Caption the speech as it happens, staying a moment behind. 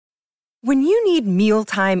When you need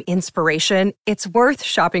mealtime inspiration, it's worth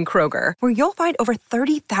shopping Kroger, where you'll find over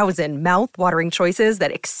 30,000 mouth-watering choices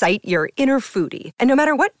that excite your inner foodie. And no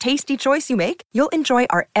matter what tasty choice you make, you'll enjoy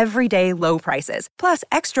our everyday low prices, plus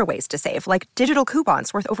extra ways to save, like digital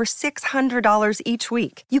coupons worth over $600 each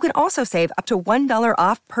week. You can also save up to $1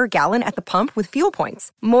 off per gallon at the pump with fuel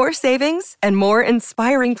points. More savings and more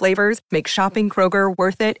inspiring flavors make shopping Kroger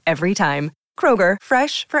worth it every time. Kroger,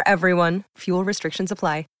 fresh for everyone. Fuel restrictions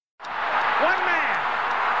apply. One man.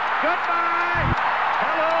 Goodbye.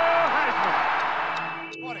 Hello,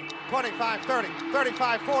 Heisman. 20, 25, 30,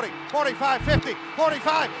 35, 40, 45, 50,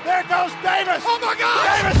 45. There goes Davis. Oh, my God.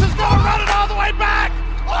 Davis is going to run it all the way back.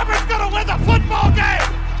 Auburn's going to win the football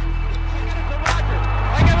game. They get it to Rogers.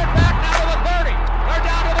 They give it back now to the 30. They're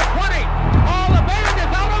down to the 20. All the Bailey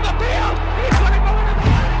is out on the field. He's going to go into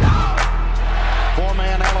the end zone.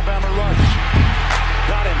 Four-man Alabama rush.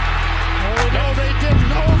 Got him. No, they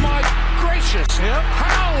didn't. Oh, my gracious. Yep.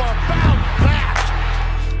 How about that?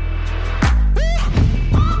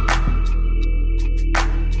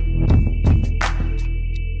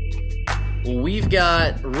 We've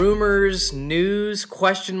got rumors, news,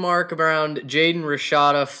 question mark around Jaden,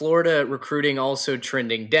 Rashada, Florida recruiting also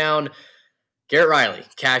trending down. Garrett Riley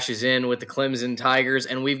cashes in with the Clemson Tigers,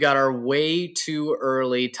 and we've got our way too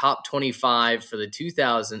early top 25 for the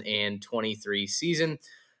 2023 season.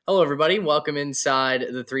 Hello, everybody. Welcome inside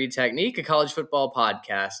the Three Technique, a college football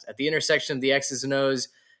podcast. At the intersection of the X's and O's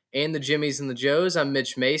and the Jimmies and the Joes, I'm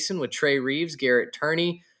Mitch Mason with Trey Reeves, Garrett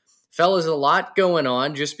Turney. Fellas, a lot going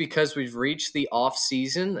on. Just because we've reached the off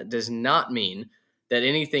season does not mean that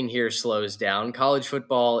anything here slows down. College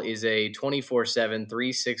football is a 24/7,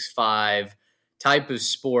 365 type of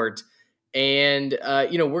sport. And,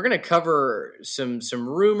 we're going to cover some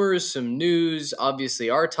rumors, some news, obviously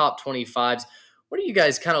our top 25s. What are you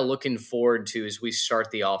guys kind of looking forward to as we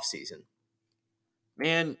start the off season?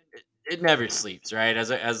 Man, it never sleeps, right?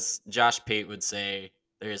 As Josh Pate would say,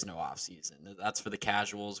 there is no off season. That's for the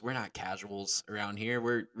casuals. We're not casuals around here.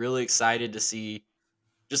 We're really excited to see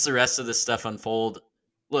just the rest of this stuff unfold.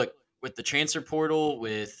 Look, with the transfer portal,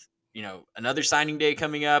 with, another signing day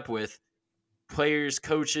coming up, with players,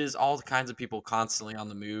 coaches, all the kinds of people constantly on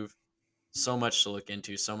the move, so much to look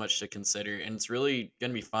into, so much to consider. And it's really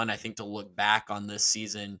going to be fun, I think, to look back on this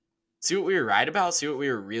season, see what we were right about, see what we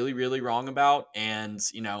were really, really wrong about, and,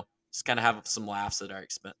 just kind of have some laughs at our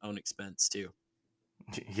own expense too.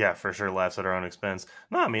 Yeah, for sure. Laughs at our own expense.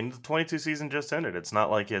 No, I mean, the 22 season just ended. It's not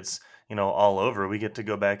like it's, all over. We get to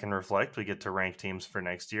go back and reflect. We get to rank teams for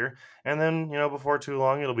next year. And then, before too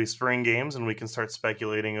long, it'll be spring games and we can start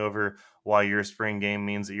speculating over why your spring game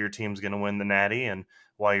means that your team's going to win the Natty and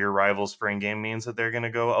why your rival spring game means that they're going to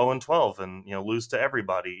go 0-12 and, lose to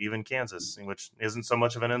everybody, even Kansas, which isn't so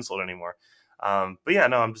much of an insult anymore. But yeah,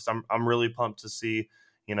 no, I'm really pumped to see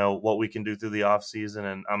what we can do through the off season.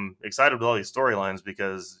 And I'm excited with all these storylines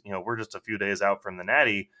because, we're just a few days out from the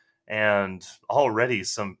Natty and already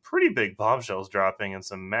some pretty big bombshells dropping and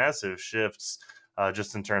some massive shifts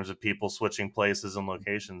just in terms of people switching places and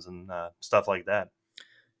locations and stuff like that.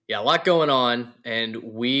 Yeah, a lot going on, and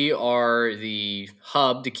we are the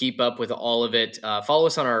hub to keep up with all of it. Follow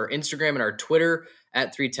us on our Instagram and our Twitter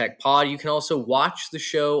at 3TechPod. You can also watch the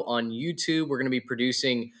show on YouTube. We're going to be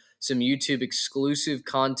producing some YouTube exclusive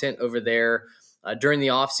content over there during the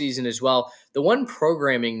off season as well. The one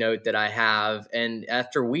programming note that I have, and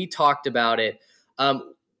after we talked about it,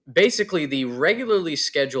 basically the regularly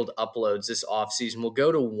scheduled uploads this off season will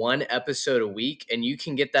go to one episode a week, and you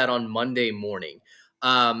can get that on Monday morning.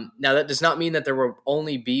 Now that does not mean that there will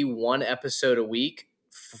only be one episode a week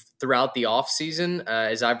throughout the off season.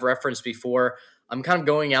 As I've referenced before, I'm kind of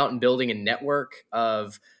going out and building a network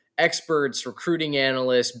of experts, recruiting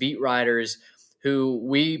analysts, beat writers who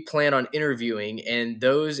we plan on interviewing, and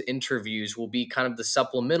those interviews will be kind of the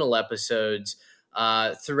supplemental episodes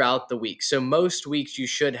throughout the week. So most weeks you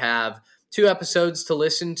should have 2 episodes to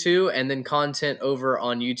listen to and then content over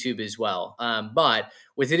on YouTube as well. But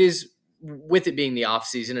with it being the off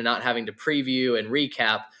season and not having to preview and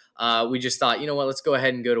recap, we just thought, let's go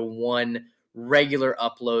ahead and go to one regular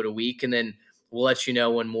upload a week, and then we'll let you know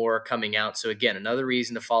when more are coming out. So again, another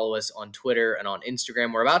reason to follow us on Twitter and on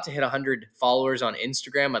Instagram. We're about to hit 100 followers on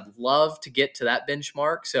Instagram. I'd love to get to that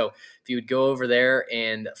benchmark. So if you would go over there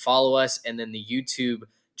and follow us, and then the YouTube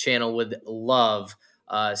channel would love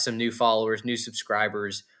some new followers, new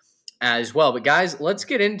subscribers as well. But guys, let's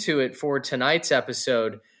get into it for tonight's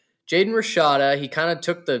episode. Jaden Rashada, he kind of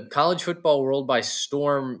took the college football world by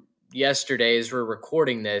storm yesterday as we're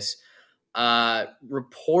recording this.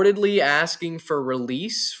 reportedly asking for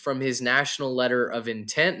release from his national letter of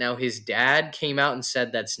intent. Now, his dad came out and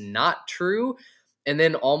said that's not true, and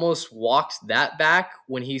then almost walked that back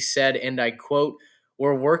when he said, and I quote,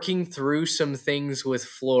 "We're working through some things with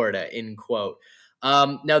Florida," end quote.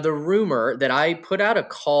 Now, the rumor that I put out a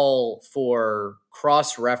call for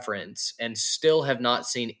cross-reference and still have not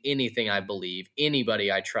seen anything, I believe,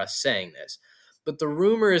 anybody I trust saying this. But the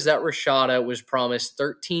rumor is that Rashada was promised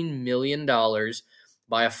 $13 million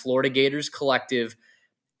by a Florida Gators collective,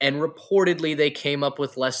 and reportedly they came up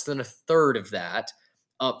with less than a third of that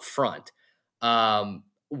up front.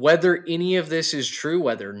 Whether any of this is true,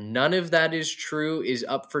 whether none of that is true, is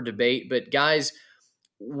up for debate. But guys,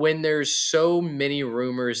 when there's so many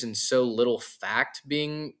rumors and so little fact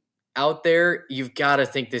being out there, you've got to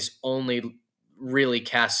think this only really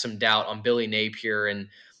casts some doubt on Billy Napier and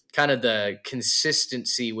kind of the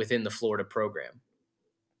consistency within the Florida program.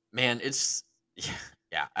 Man, it's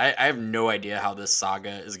yeah. I have no idea how this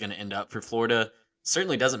saga is going to end up for Florida.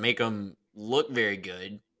 Certainly doesn't make them look very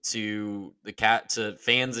good to to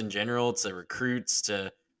fans in general, to recruits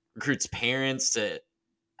parents.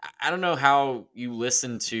 I don't know how you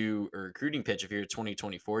listen to a recruiting pitch if you're a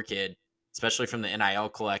 2024 kid, especially from the NIL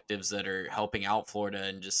collectives that are helping out Florida,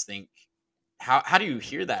 and just think, how do you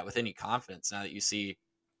hear that with any confidence now that you see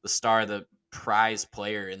the prize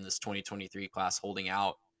player in this 2023 class holding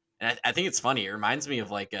out? And I think it's funny. It reminds me of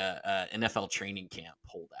like a NFL training camp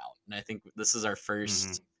holdout. And I think this is our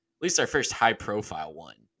first, at least our first high profile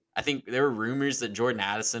one. I think there were rumors that Jordan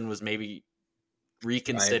Addison was maybe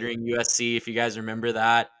reconsidering USC, if you guys remember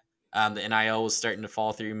that. The NIL was starting to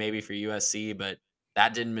fall through maybe for USC, but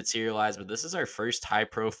that didn't materialize. But this is our first high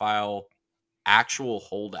profile actual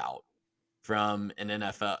holdout from an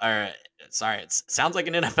NFL, or sorry, it sounds like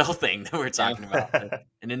an NFL thing that we're talking about,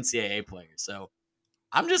 an NCAA player. So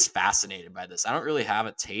I'm just fascinated by this. I don't really have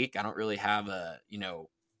a take. I don't really have a,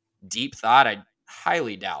 deep thought. I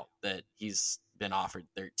highly doubt that he's been offered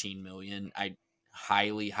 $13 million. I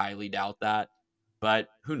highly, highly doubt that, but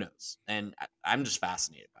who knows? And I'm just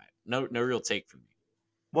fascinated by it. No real take from me.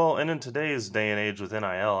 Well, and in today's day and age with NIL,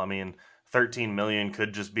 I mean, 13 million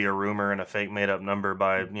could just be a rumor and a fake made up number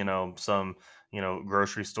by, some,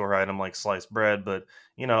 grocery store item like sliced bread. But,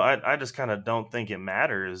 I just kind of don't think it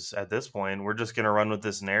matters at this point. We're just going to run with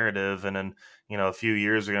this narrative. And then, a few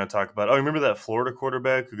years we're going to talk about, oh, remember that Florida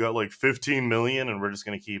quarterback who got like 15 million? And we're just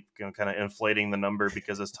going to keep kind of inflating the number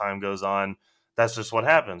because as time goes on, that's just what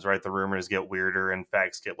happens, right? The rumors get weirder and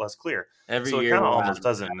facts get less clear. Every so year it kind of almost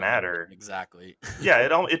doesn't matter. Exactly. Yeah,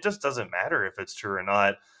 it just doesn't matter if it's true or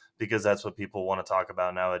not, because that's what people want to talk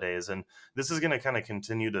about nowadays. And this is going to kind of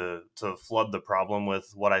continue to flood the problem with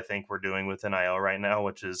what I think we're doing with NIL right now,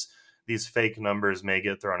 which is these fake numbers may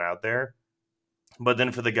get thrown out there. But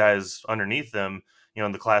then for the guys underneath them,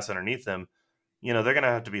 in the class underneath them, they're going to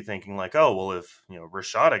have to be thinking like, oh, well, if,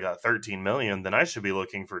 Rashada got 13 million, then I should be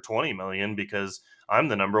looking for 20 million because I'm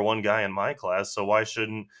the number one guy in my class. So why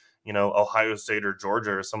shouldn't, Ohio State or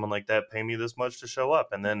Georgia or someone like that pay me this much to show up?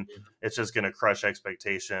 And then it's just going to crush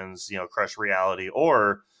expectations, crush reality.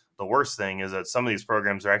 Or the worst thing is that some of these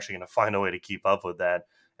programs are actually going to find a way to keep up with that.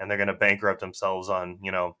 And they're going to bankrupt themselves on,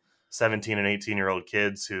 17 and 18-year-old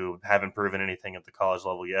kids who haven't proven anything at the college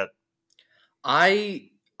level yet. I'm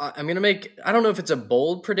going to make, I don't know if it's a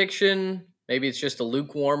bold prediction. Maybe it's just a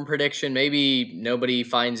lukewarm prediction. Maybe nobody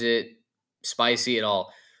finds it spicy at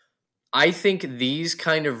all. I think these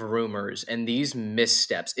kind of rumors and these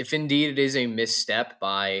missteps, if indeed it is a misstep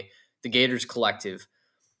by the Gators collective,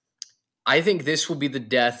 I think this will be the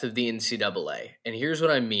death of the NCAA. And here's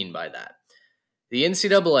what I mean by that. The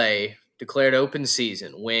NCAA declared open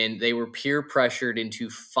season when they were peer pressured into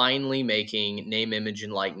finally making name, image,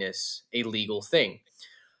 and likeness a legal thing.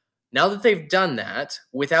 Now that they've done that,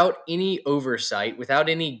 without any oversight, without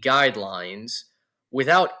any guidelines,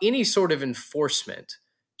 without any sort of enforcement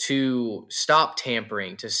to stop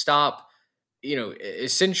tampering, to stop,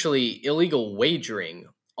 essentially illegal wagering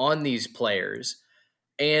on these players,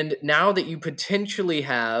 and now that you potentially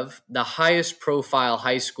have the highest profile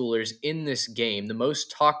high schoolers in this game, the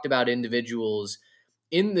most talked about individuals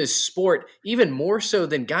in this sport, even more so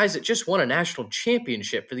than guys that just won a national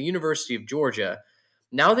championship for the University of Georgia,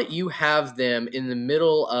 now that you have them in the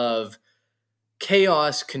middle of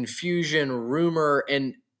chaos, confusion, rumor,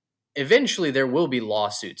 and eventually there will be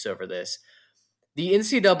lawsuits over this, the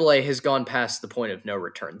NCAA has gone past the point of no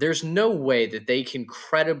return. There's no way that they can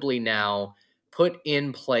credibly now put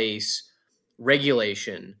in place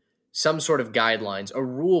regulation, some sort of guidelines, a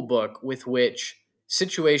rule book with which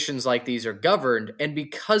situations like these are governed. And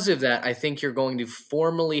because of that, I think you're going to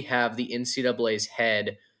formally have the NCAA's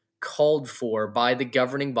head called for by the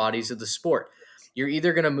governing bodies of the sport. You're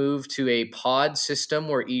either going to move to a pod system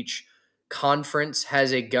where each conference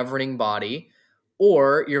has a governing body,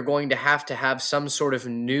 or you're going to have some sort of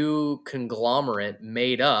new conglomerate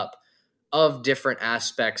made up of different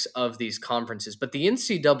aspects of these conferences. But the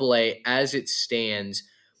NCAA, as it stands,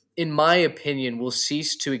 in my opinion, will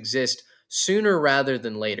cease to exist sooner rather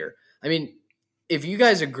than later. I mean, if you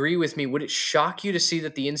guys agree with me, would it shock you to see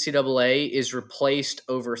that the NCAA is replaced,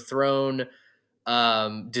 overthrown,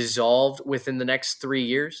 dissolved within the next 3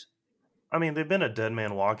 years? I mean, they've been a dead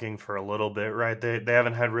man walking for a little bit, right? They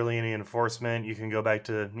haven't had really any enforcement. You can go back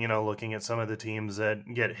to, looking at some of the teams that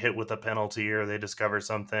get hit with a penalty or they discover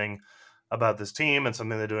something about this team and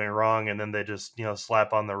something they're doing wrong, and then they just,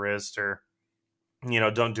 slap on the wrist or,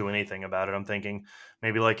 don't do anything about it. I'm thinking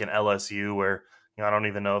maybe like an LSU where, I don't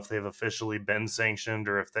even know if they've officially been sanctioned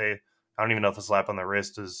or if I don't even know if a slap on the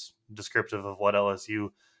wrist is descriptive of what LSU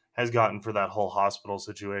has gotten for that whole hospital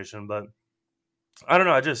situation. But I don't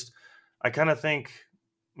know. I kind of think,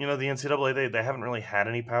 the NCAA, they haven't really had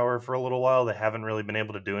any power for a little while. They haven't really been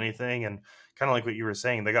able to do anything. And kind of like what you were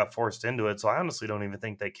saying, they got forced into it. So I honestly don't even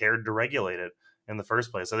think they cared to regulate it in the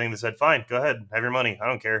first place. I think they said, fine, go ahead, have your money. I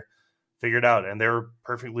don't care. Figure it out. And they were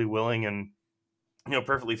perfectly willing and,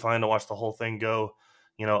 perfectly fine to watch the whole thing go,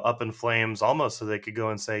 up in flames almost so they could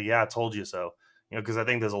go and say, yeah, I told you so. Because I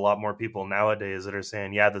think there's a lot more people nowadays that are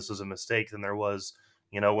saying, yeah, this was a mistake than there was,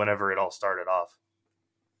 whenever it all started off.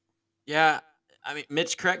 Yeah, I mean,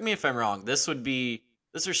 Mitch, correct me if I'm wrong. This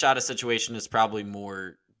Rashada situation is probably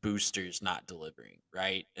more boosters not delivering,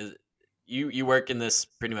 right? You work in this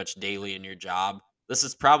pretty much daily in your job. This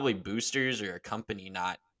is probably boosters or a company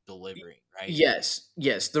not delivering, right? Yes.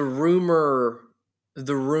 The rumor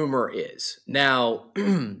is now.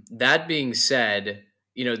 That being said,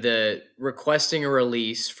 the requesting a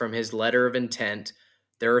release from his letter of intent,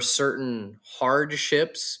 there are certain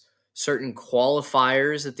hardships, certain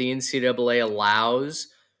qualifiers that the NCAA allows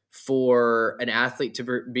for an athlete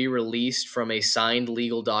to be released from a signed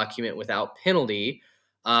legal document without penalty.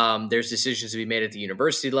 There's decisions to be made at the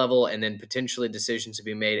university level and then potentially decisions to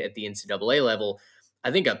be made at the NCAA level.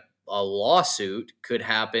 I think a lawsuit could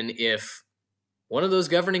happen if one of those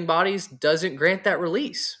governing bodies doesn't grant that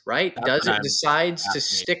release, right? Decides to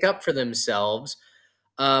stick up for themselves.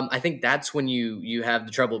 I think that's when you have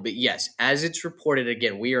the trouble. But yes, as it's reported,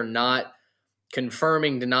 again, we are not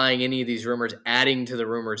confirming, denying any of these rumors, adding to the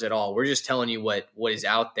rumors at all. We're just telling you what is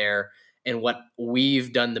out there and what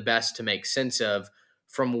we've done the best to make sense of.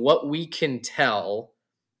 From what we can tell,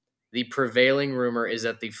 the prevailing rumor is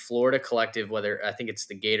that the Florida collective, whether I think it's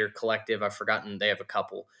the Gator collective, I've forgotten, they have a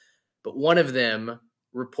couple, but one of them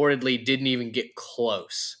reportedly didn't even get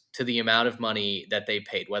close to the amount of money that they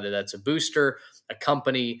paid, whether that's a booster, a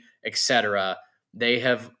company, etc. They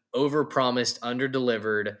have overpromised,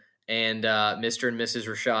 underdelivered, and Mr. and Mrs.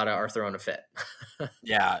 Rashada are throwing a fit.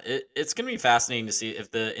 Yeah, it's going to be fascinating to see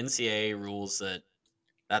if the NCAA rules that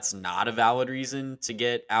that's not a valid reason to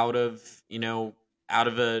get out of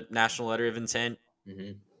a national letter of intent.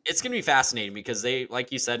 Mm-hmm. It's going to be fascinating because they,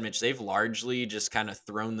 like you said, Mitch, they've largely just kind of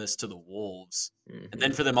thrown this to the wolves. Mm-hmm. And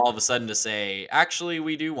then for them all of a sudden to say, actually,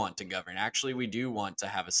 we do want to govern. Actually, we do want to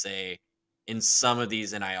have a say in some of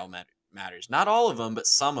these NIL matters. Not all of them, but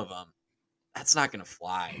some of them. That's not going to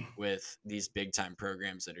fly with these big time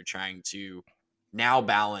programs that are trying to now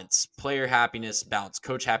balance player happiness, balance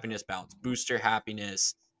coach happiness, balance booster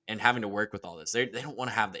happiness, and having to work with all this. They don't want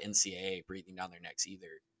to have the NCAA breathing down their necks either,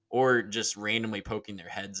 or just randomly poking their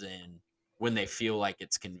heads in when they feel like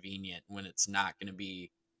it's convenient, when it's not going to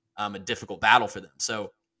be a difficult battle for them.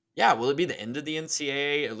 So, yeah, will it be the end of the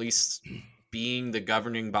NCAA, at least being the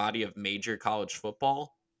governing body of major college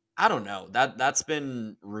football? I don't know. That's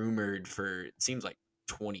been rumored for, it seems like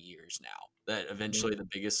 20 years now, that eventually the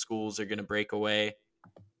biggest schools are going to break away.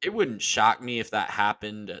 It wouldn't shock me if that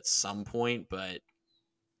happened at some point, but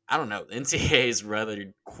I don't know. The NCAA has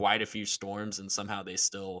weathered quite a few storms, and somehow they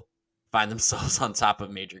still find themselves on top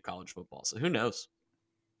of major college football. So who knows?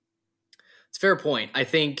 It's a fair point. I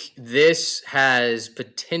think this has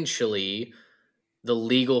potentially the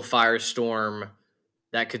legal firestorm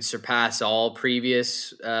that could surpass all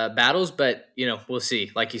previous battles, but we'll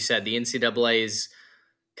see. Like you said, the NCAA is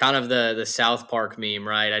kind of the South Park meme,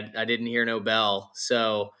 right? I didn't hear no bell,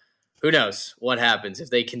 so who knows what happens if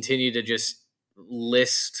they continue to just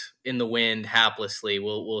list in the wind haplessly.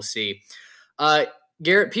 We'll see.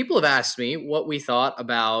 Garrett, people have asked me what we thought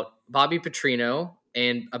about Bobby Petrino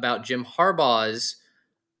and about Jim Harbaugh's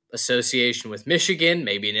association with Michigan,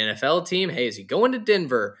 maybe an NFL team. Hey, is he going to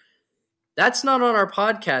Denver? That's not on our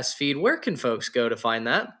podcast feed. Where can folks go to find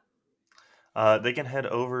that? they can head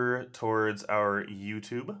over towards our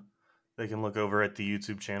YouTube. They can look over at the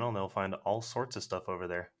YouTube channel and they'll find all sorts of stuff over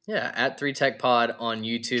there. Yeah, at 3Tech Pod on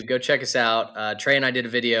YouTube. Go check us out. Trey and I did a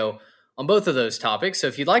video on both of those topics. So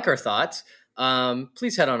if you'd like our thoughts,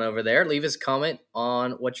 please head on over there. Leave us a comment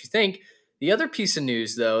on what you think. The other piece of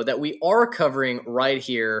news, though, that we are covering right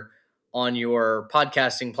here on your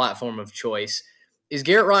podcasting platform of choice is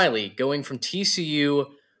Garrett Riley going from TCU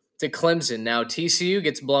to Clemson. Now, TCU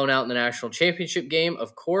gets blown out in the national championship game,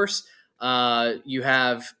 of course. You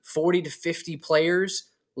have 40 to 50 players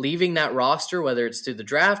leaving that roster, whether it's through the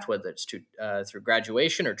draft, whether it's through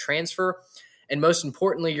graduation or transfer. And most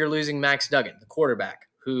importantly, you're losing Max Duggan, the quarterback,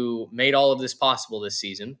 who made all of this possible this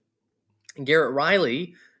season. And Garrett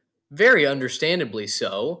Riley, very understandably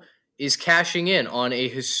so, is cashing in on a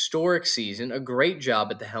historic season, a great job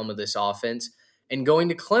at the helm of this offense, and going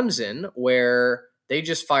to Clemson, where they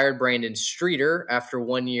just fired Brandon Streeter after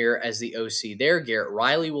 1 year as the OC there. Garrett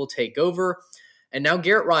Riley will take over. And now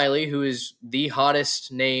Garrett Riley, who is the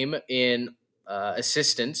hottest name in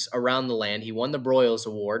assistants around the land, he won the Broyles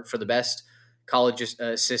Award for the best college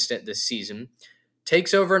assistant this season,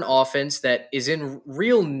 takes over an offense that is in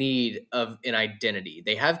real need of an identity.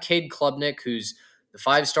 They have Cade Klubnik, who's the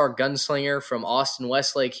 5-star gunslinger from Austin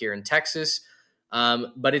Westlake here in Texas,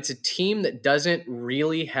 but it's a team that doesn't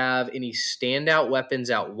really have any standout weapons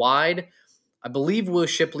out wide. I believe Will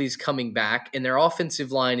Shipley's coming back, and their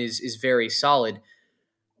offensive line is very solid.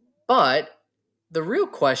 But the real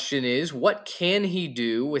question is, what can he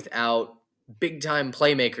do without big-time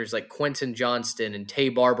playmakers like Quentin Johnston and Tay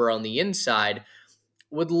Barber on the inside?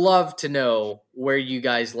 Would love to know where you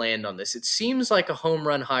guys land on this. It seems like a home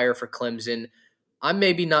run hire for Clemson. I'm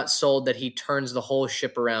maybe not sold that he turns the whole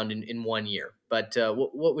ship around in 1 year. But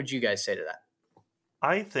what would you guys say to that?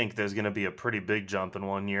 I think there's going to be a pretty big jump in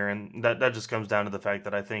 1 year, and that just comes down to the fact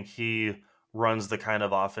that I think he runs the kind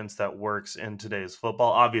of offense that works in today's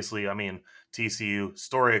football. Obviously, I mean, TCU,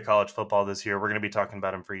 story of college football this year. We're going to be talking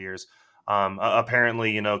about him for years.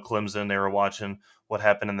 Apparently, Clemson, they were watching what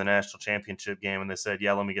happened in the national championship game, and they said,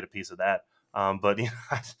 yeah, let me get a piece of that. But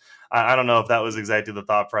I don't know if that was exactly the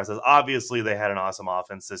thought process. Obviously, they had an awesome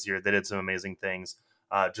offense this year. They did some amazing things.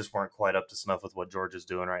 Just weren't quite up to snuff with what Georgia's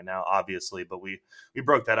doing right now, obviously. But we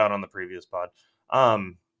broke that out on the previous pod.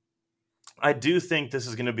 I do think this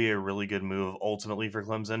is going to be a really good move ultimately for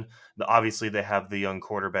Clemson. Obviously, they have the young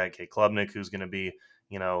quarterback, Cade Klubnik, who's going to be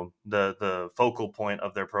the focal point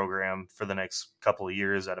of their program for the next couple of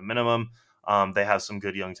years at a minimum. They have some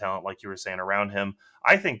good young talent, like you were saying, around him.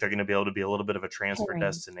 I think they're going to be able to be a little bit of a transfer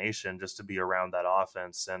destination just to be around that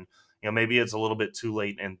offense. And, maybe it's a little bit too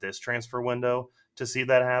late in this transfer window to see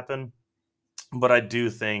that happen. But I do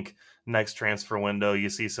think next transfer window, you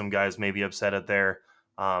see some guys maybe upset at their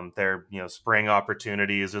spring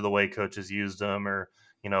opportunities or the way coaches used them, or,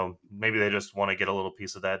 maybe they just want to get a little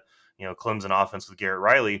piece of that, Clemson offense with Garrett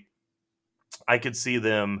Riley. I could see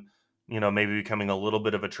them, maybe becoming a little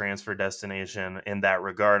bit of a transfer destination in that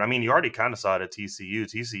regard. I mean, you already kind of saw it at TCU.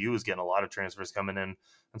 TCU was getting a lot of transfers coming in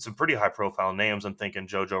and some pretty high profile names. I'm thinking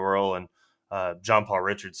JoJo Earl and John Paul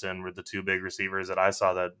Richardson were the two big receivers that I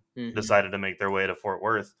saw that decided to make their way to Fort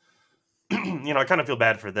Worth. I kind of feel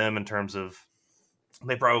bad for them in terms of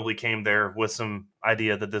they probably came there with some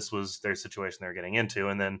idea that this was their situation they're getting into.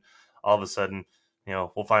 And then all of a sudden,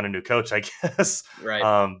 we'll find a new coach, I guess.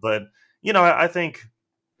 Right. But, I think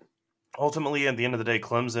ultimately at the end of the day,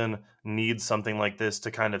 Clemson needs something like this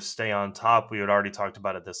to kind of stay on top. We had already talked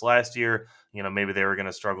about it this last year. Maybe they were going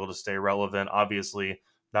to struggle to stay relevant. Obviously,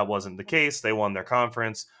 that wasn't the case. They won their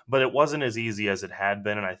conference, but it wasn't as easy as it had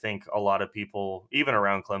been. And I think a lot of people, even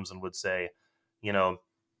around Clemson, would say,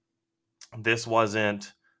 this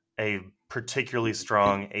wasn't a particularly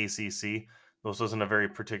strong ACC. This wasn't a very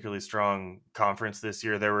particularly strong conference this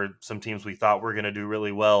year. There were some teams we thought were going to do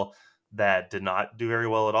really well that did not do very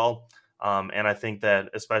well at all. And I think that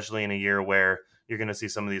especially in a year where you're going to see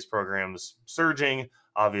some of these programs surging,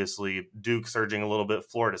 obviously Duke surging a little bit,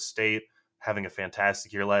 Florida State having a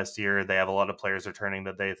fantastic year last year. They have a lot of players returning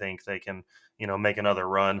that they think they can, make another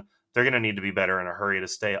run. They're going to need to be better in a hurry to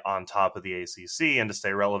stay on top of the ACC and to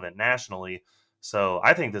stay relevant nationally. So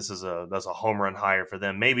I think that's a home run hire for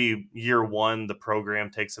them. Maybe year one, the program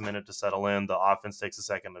takes a minute to settle in. The offense takes a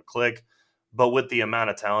second to click. But with the amount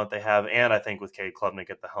of talent they have, and I think with Cade Klubnik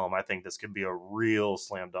at the helm, I think this could be a real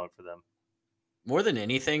slam dunk for them. More than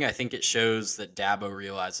anything, I think it shows that Dabo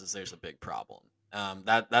realizes there's a big problem.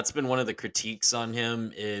 That's been one of the critiques on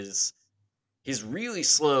him is he's really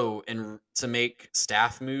slow to make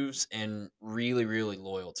staff moves and really, really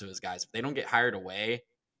loyal to his guys. If they don't get hired away,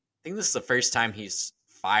 I think this is the first time he's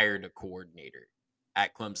fired a coordinator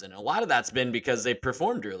at Clemson. And a lot of that's been because they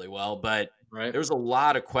performed really well, but Right. there was a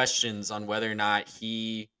lot of questions on whether or not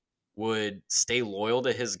he would stay loyal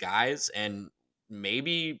to his guys and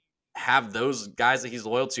maybe have those guys that he's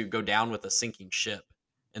loyal to go down with a sinking ship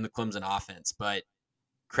in the Clemson offense. But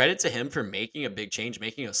credit to him for making a big change,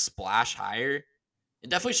 making a splash hire. It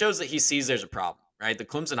definitely shows that he sees there's a problem, right? The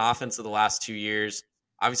Clemson offense of the last 2 years,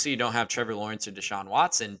 obviously you don't have Trevor Lawrence or Deshaun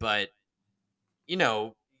Watson, but you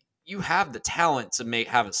know, you have the talent to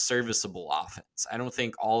have a serviceable offense. I don't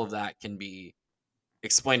think all of that can be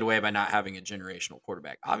explained away by not having a generational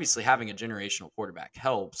quarterback. Obviously, having a generational quarterback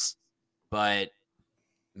helps, but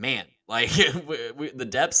man, like the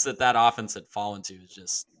depths that offense had fallen to is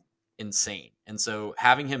just insane. And so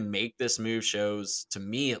having him make this move shows, to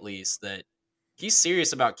me at least, that he's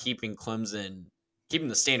serious about keeping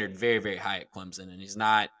the standard very, very high at Clemson, and he's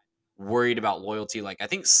not worried about loyalty like I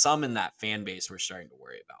think some in that fan base were starting to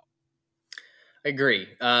worry about. I agree.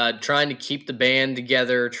 Trying to keep the band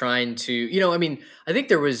together, trying to, I mean, I think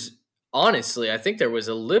there was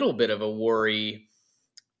a little bit of a worry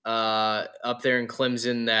up there in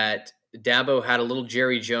Clemson that Dabo had a little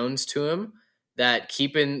Jerry Jones to him, that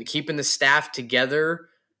keeping the staff together,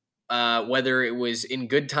 whether it was in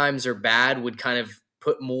good times or bad, would kind of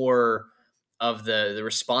put more of the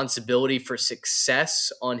responsibility for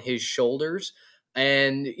success on his shoulders.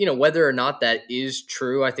 And, whether or not that is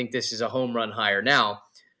true, I think this is a home run hire. Now,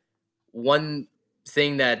 one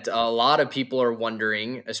thing that a lot of people are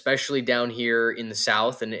wondering, especially down here in the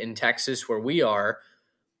South and in Texas where we are,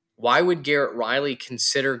 why would Garrett Riley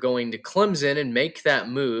consider going to Clemson and make that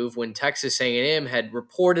move when Texas A&M had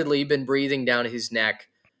reportedly been breathing down his neck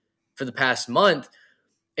for the past month?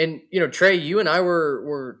 And, Trey, you and I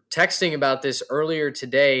were texting about this earlier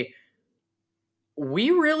today.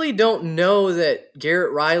 We really don't know that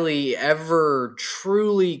Garrett Riley ever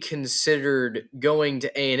truly considered going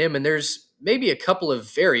to A&M, and there's maybe a couple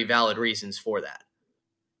of very valid reasons for that.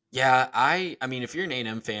 Yeah, I mean, if you're an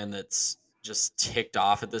A&M fan that's just ticked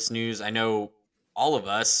off at this news, I know all of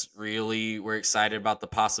us really were excited about the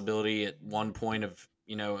possibility at one point of,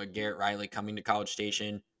 a Garrett Riley coming to College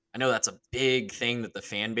Station. I know that's a big thing that the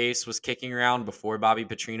fan base was kicking around before Bobby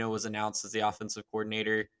Petrino was announced as the offensive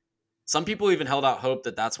coordinator. Some people even held out hope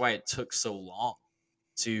that that's why it took so long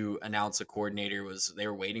to announce a coordinator, was they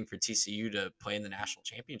were waiting for TCU to play in the national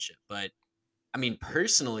championship. But I mean,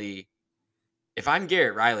 personally, if I'm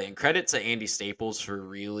Garrett Riley, and credit to Andy Staples for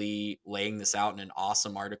really laying this out in an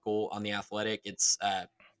awesome article on The Athletic. It's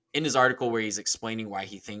in his article where he's explaining why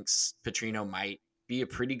he thinks Petrino might be a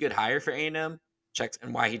pretty good hire for A&M,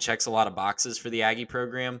 and why he checks a lot of boxes for the Aggie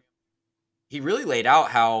program. He really laid out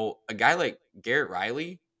how a guy like Garrett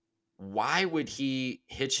Riley, why would he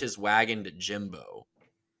hitch his wagon to Jimbo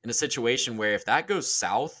in a situation where if that goes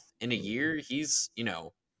south in a year, he's,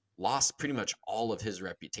 lost pretty much all of his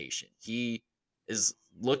reputation. He is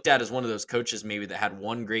looked at as one of those coaches maybe that had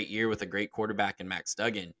one great year with a great quarterback in Max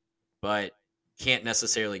Duggan, but can't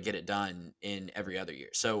necessarily get it done in every other year.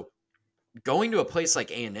 So going to a place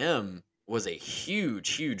like A&M was a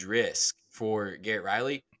huge, huge risk for Garrett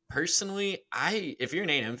Riley. Personally, if you're an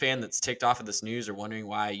A&M fan that's ticked off of this news or wondering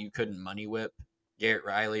why you couldn't money whip Garrett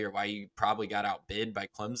Riley or why you probably got outbid by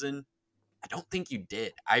Clemson, I don't think you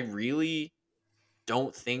did. I really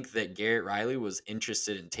don't think that Garrett Riley was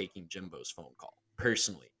interested in taking Jimbo's phone call,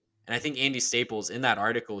 personally. And I think Andy Staples, in that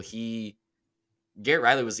article, Garrett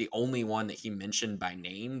Riley was the only one that he mentioned by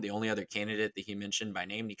name, the only other candidate that he mentioned by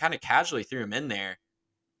name. And he kind of casually threw him in there.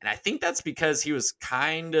 And I think that's because he was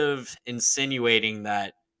kind of insinuating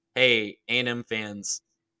that, hey, A&M fans,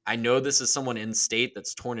 I know this is someone in state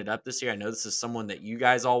that's torn it up this year. I know this is someone that you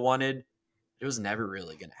guys all wanted. It was never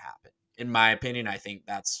really going to happen. In my opinion, I think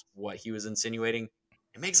that's what he was insinuating.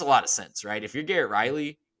 It makes a lot of sense, right? If you're Garrett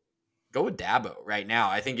Riley, go with Dabo right now.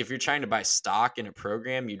 I think if you're trying to buy stock in a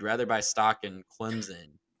program, you'd rather buy stock in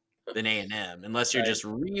Clemson than A&M, unless you're just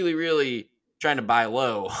really, really trying to buy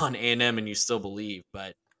low on A&M and you still believe.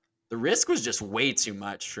 But the risk was just way too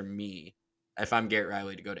much for me if I'm Garrett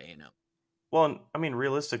Riley to go to A&M. Well, I mean,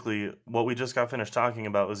 realistically, what we just got finished talking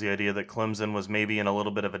about was the idea that Clemson was maybe in a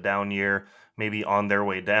little bit of a down year, maybe on their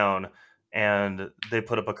way down, and they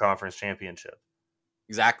put up a conference championship.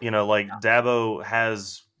 Exactly. Dabo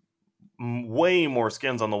has way more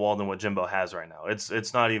skins on the wall than what Jimbo has right now.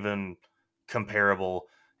 It's not even comparable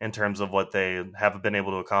in terms of what they have been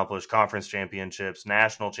able to accomplish: conference championships,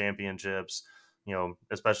 national championships,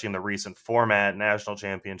 especially in the recent format, national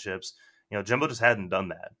championships. Jimbo just hadn't done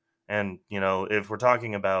that. And, if we're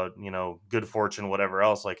talking about, good fortune, whatever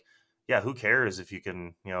else, who cares if you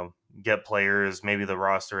can, get players. Maybe the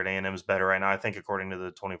roster at A&M is better right now. I think according to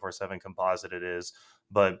the 24/7 composite it is,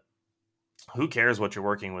 but who cares what you're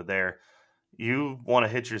working with there? You want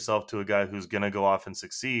to hitch yourself to a guy who's going to go off and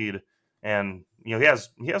succeed. And, he has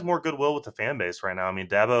more goodwill with the fan base right now. I mean,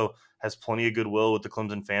 Dabo has plenty of goodwill with the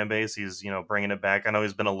Clemson fan base. He's, bringing it back. I know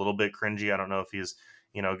he's been a little bit cringy. I don't know if he's,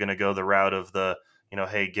 going to go the route of the,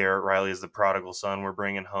 hey, Garrett Riley is the prodigal son we're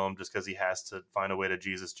bringing home just because he has to find a way to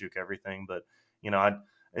Jesus juke everything. But,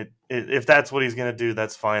 if that's what he's going to do,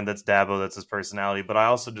 that's fine. That's Dabo. That's his personality. But I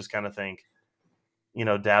also just kind of think,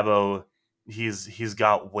 Dabo, he's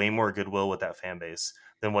got way more goodwill with that fan base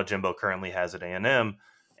than what Jimbo currently has at A&M.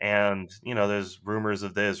 And, there's rumors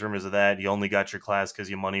of this, rumors of that. You only got your class because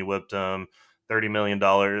you money whipped them, $30 million,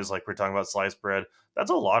 like we're talking about sliced bread. That's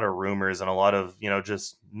a lot of rumors and a lot of,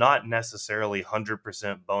 just not necessarily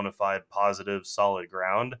 100% bona fide, positive, solid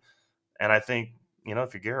ground. And I think,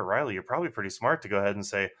 if you're Garrett Riley, you're probably pretty smart to go ahead and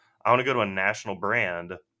say, I want to go to a national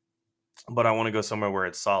brand, but I want to go somewhere where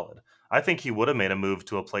it's solid. I think he would have made a move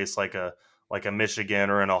to a place like a Michigan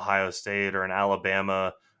or an Ohio State or an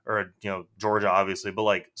Alabama or Georgia, obviously, but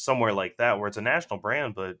like somewhere like that where it's a national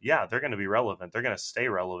brand. But yeah, they're going to be relevant. They're going to stay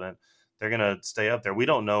relevant. They're going to stay up there. We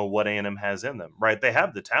don't know what A&M has in them, right? They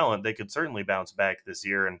have the talent. They could certainly bounce back this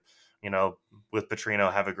year and with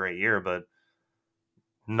Petrino have a great year, but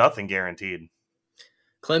nothing guaranteed.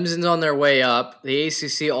 Clemson's on their way up. The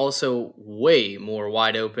ACC also way more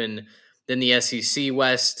wide open than the SEC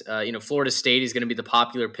West. Florida State is going to be the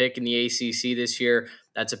popular pick in the ACC this year.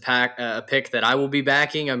 That's a pick that I will be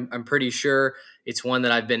backing. I'm pretty sure it's one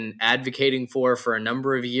that I've been advocating for a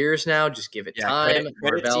number of years now. Just give it time.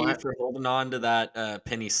 Credit to you for holding on to that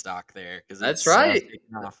penny stock there. That's right.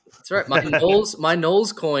 That's right. My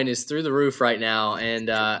Knowles coin is through the roof right now,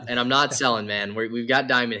 and I'm not selling, man. We've got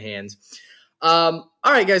diamond hands. All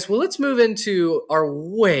right, guys. Well, let's move into our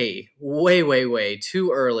way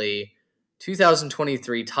too early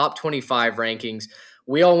 2023 top 25 rankings.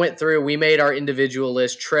 We all went through. We made our individual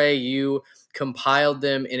list. Trey, you compiled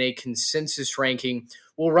them in a consensus ranking.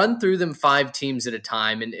 We'll run through them 5 teams at a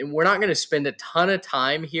time, and we're not going to spend a ton of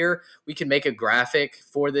time here. We can make a graphic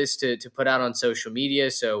for this to put out on social media.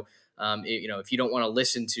 So, if you don't want to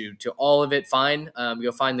listen to all of it, fine.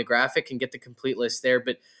 Go find the graphic and get the complete list there.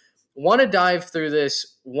 But want to dive through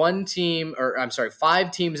this 5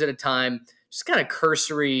 teams at a time. Just kind of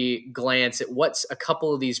cursory glance at what's a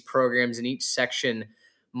couple of these programs in each section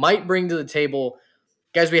might bring to the table.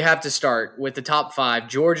 Guys, we have to start with the top 5.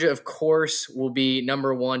 Georgia, of course, will be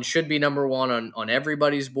number 1, should be number 1 on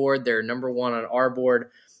everybody's board. They're number 1 on our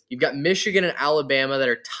board. You've got Michigan and Alabama that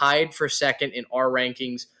are tied for second in our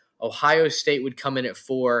rankings. Ohio State would come in at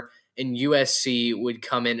 4, and USC would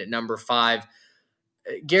come in at number 5.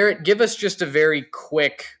 Garrett, give us just a very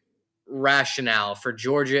quick rationale for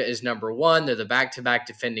Georgia is number 1. They're the back-to-back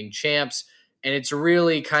defending champs, and it's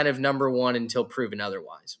really kind of number 1 until proven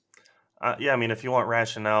otherwise. If you want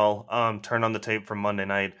rationale, turn on the tape from Monday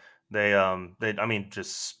night. They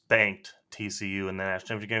just spanked TCU in the national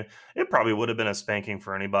championship game. It probably would have been a spanking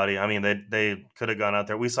for anybody. I mean, they could have gone out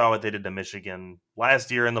there. We saw what they did to Michigan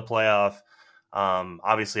last year in the playoff.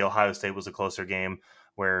 Obviously, Ohio State was a closer game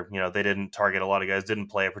where, they didn't target a lot of guys, didn't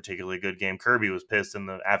play a particularly good game. Kirby was pissed in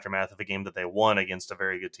the aftermath of a game that they won against a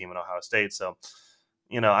very good team in Ohio State. So,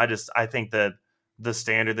 I think that the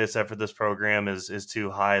standard they set for this program is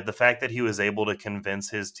too high. The fact that he was able to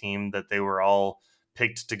convince his team that they were all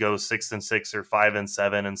picked to go 6-6 or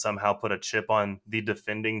 5-7 and somehow put a chip on the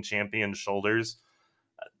defending champion's shoulders.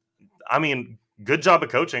 I mean, good job of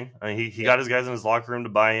coaching. I mean, he got his guys in his locker room to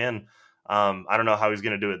buy in. I don't know how he's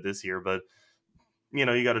going to do it this year, but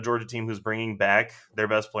you got a Georgia team who's bringing back their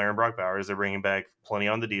best player in Brock Bowers. They're bringing back plenty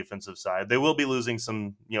on the defensive side. They will be losing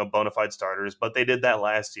some, bona fide starters, but they did that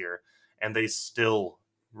last year, and they still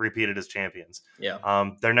repeated as champions.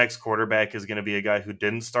 Yeah. Their next quarterback is going to be a guy who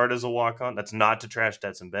didn't start as a walk-on. That's not to trash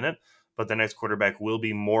Stetson Bennett, but the next quarterback will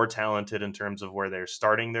be more talented in terms of where they're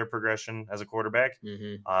starting their progression as a quarterback.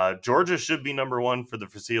 Mm-hmm. Georgia should be number 1 for the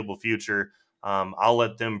foreseeable future. I'll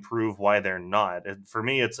let them prove why they're not. For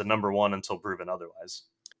me, it's a number 1 until proven otherwise.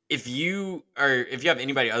 If you have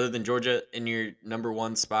anybody other than Georgia in your number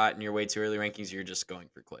 1 spot in your way too early rankings, you're just going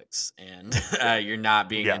for clicks and you're not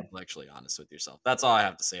being intellectually honest with yourself. That's all I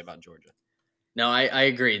have to say about Georgia. No, I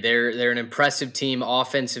agree. They're an impressive team,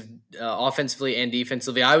 offensively and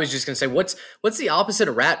defensively. I was just going to say, what's the opposite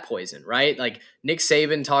of rat poison, right? Like Nick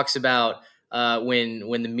Saban talks about when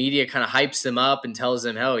the media kind of hypes them up and tells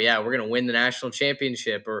them, oh yeah, we're going to win the national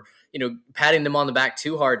championship, or patting them on the back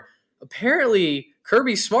too hard. Apparently,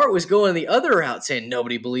 Kirby Smart was going the other route, saying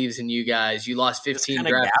nobody believes in you guys. You lost 15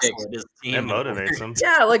 draft picks. It motivates him.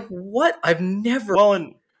 Yeah, like what? I've never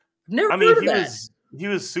heard of that. He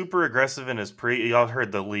was super aggressive in his y'all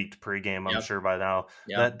heard the leaked pregame, I'm sure by now.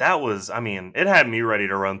 Yep. That was, I mean, it had me ready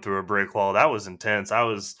to run through a brick wall. That was intense. I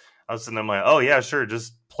was sitting there like, oh yeah, sure,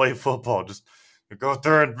 just play football. Just go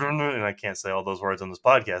through it. And I can't say all those words on this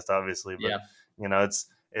podcast, obviously, but you know,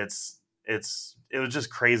 it was just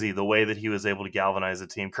crazy the way that he was able to galvanize the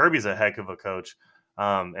team. Kirby's a heck of a coach.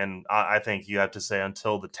 And I think you have to say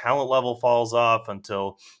until the talent level falls off,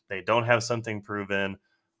 until they don't have something proven,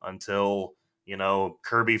 until, you know,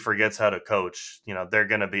 Kirby forgets how to coach, you know, they're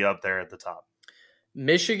going to be up there at the top.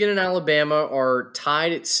 Michigan and Alabama are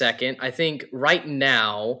tied at second. I think right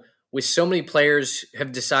now, with so many players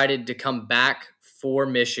have decided to come back for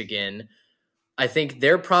Michigan, I think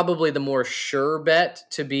they're probably the more sure bet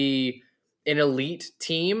to be an elite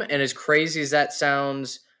team. And as crazy as that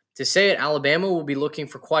sounds to say it, Alabama will be looking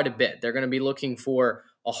for quite a bit. They're going to be looking for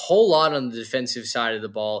a whole lot on the defensive side of the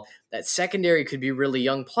ball. That secondary could be really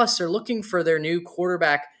young. Plus, they're looking for their new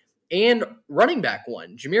quarterback and running back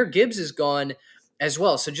one. Jahmyr Gibbs is gone as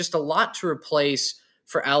well. So just a lot to replace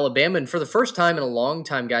for Alabama. And for the first time in a long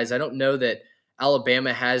time, guys, I don't know that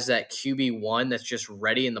Alabama has that QB1 that's just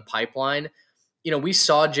ready in the pipeline. You know, we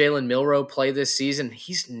saw Jalen Milroe play this season.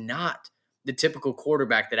 He's not the typical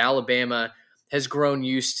quarterback that Alabama has grown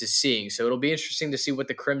used to seeing. So it'll be interesting to see what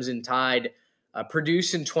the Crimson Tide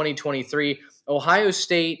produce in 2023. Ohio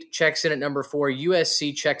State checks in at number 4.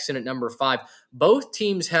 USC checks in at number 5. Both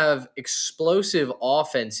teams have explosive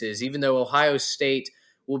offenses, even though Ohio State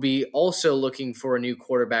will be also looking for a new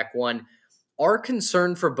quarterback one. Our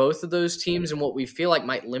concern for both of those teams and what we feel like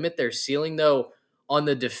might limit their ceiling, though, on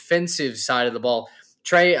the defensive side of the ball.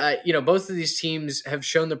 Trey, you know, both of these teams have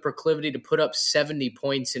shown the proclivity to put up 70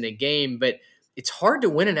 points in a game, but it's hard to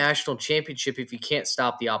win a national championship if you can't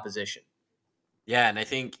stop the opposition. Yeah, and I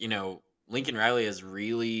think, you know, Lincoln Riley has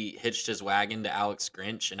really hitched his wagon to Alex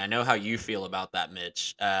Grinch, and I know how you feel about that,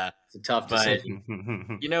 Mitch. It's a tough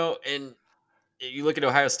decision. You know, and you look at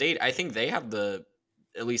Ohio State, I think they have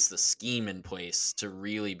at least the scheme in place to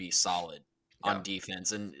really be solid on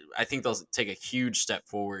defense, and I think they'll take a huge step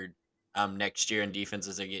forward next year in defense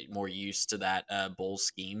as they get more used to that bowl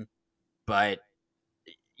scheme. But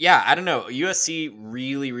yeah, I don't know. USC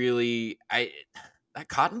really, that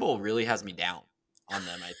Cotton Bowl really has me down on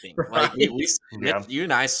them. I think Right. like you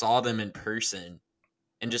and I saw them in person,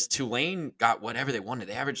 and just Tulane got whatever they wanted.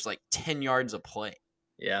 They averaged like 10 yards a play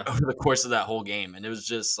over the course of that whole game, and it was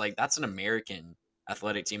just like, that's an American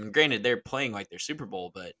athletic team. And granted, they're playing like their Super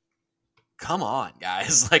Bowl, but come on,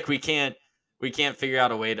 guys! Like we can't figure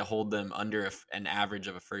out a way to hold them under an average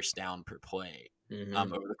of a first down per play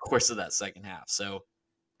over the course of that second half. So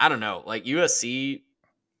I don't know, like USC,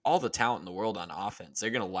 all the talent in the world on offense, they're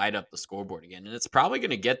going to light up the scoreboard again, and it's probably going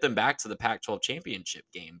to get them back to the Pac-12 championship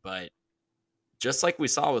game. But just like we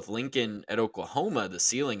saw with Lincoln at Oklahoma, the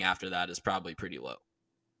ceiling after that is probably pretty low.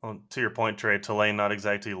 Well, to your point, Trey, Tulane not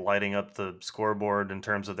exactly lighting up the scoreboard in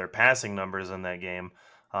terms of their passing numbers in that game.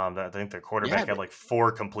 I think their quarterback had like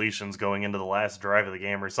 4 completions going into the last drive of the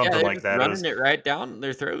game or something like that. Running it right down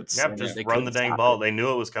their throats. Yeah, just run the dang ball. They knew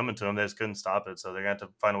it was coming to them. They just couldn't stop it. So they're going to have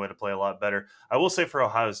to find a way to play a lot better. I will say for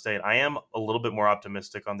Ohio State, I am a little bit more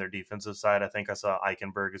optimistic on their defensive side. I think I saw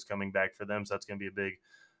Eichenberg is coming back for them, so that's going to be a big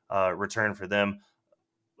return for them.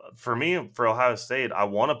 For me, for Ohio State, I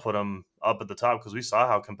want to put them up at the top because we saw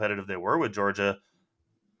how competitive they were with Georgia.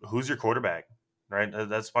 Who's your quarterback? Right,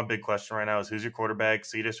 that's my big question right now is who's your quarterback?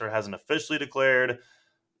 Cedar hasn't officially declared.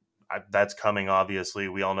 That's coming, obviously.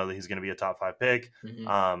 We all know that he's going to be a top 5 pick.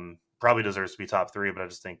 Probably deserves to be top 3, but I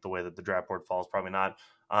just think the way that the draft board falls, probably not.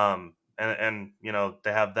 And you know,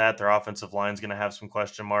 they have that. Their offensive line is going to have some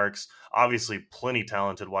question marks. Obviously, plenty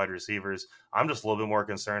talented wide receivers. I'm just a little bit more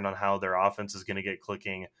concerned on how their offense is going to get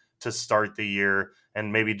clicking to start the year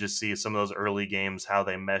and maybe just see some of those early games, how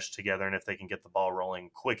they mesh together and if they can get the ball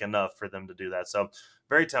rolling quick enough for them to do that. So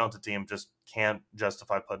very talented team, just can't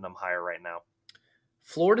justify putting them higher right now.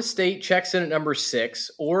 Florida State checks in at number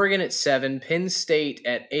 6, Oregon at 7, Penn State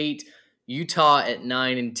at 8, Utah at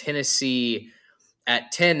 9, and Tennessee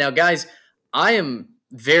at 10. Now, guys, I am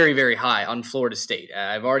very, very high on Florida State.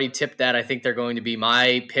 I've already tipped that. I think they're going to be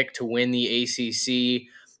my pick to win the ACC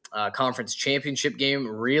conference championship game,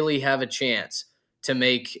 really have a chance to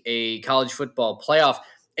make a college football playoff.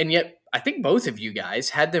 And yet, I think both of you guys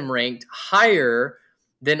had them ranked higher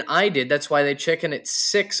than I did. That's why they check in at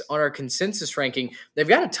 6 on our consensus ranking. They've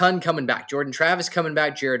got a ton coming back. Jordan Travis coming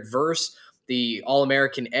back. Jared Verse, the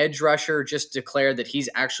All-American edge rusher, just declared that he's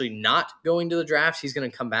actually not going to the draft. He's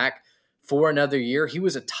going to come back for another year. He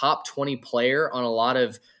was a top 20 player on a lot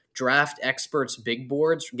of draft experts' big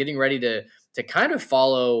boards, getting ready to kind of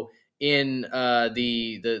follow in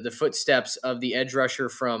the footsteps of the edge rusher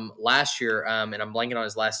from last year. And I'm blanking on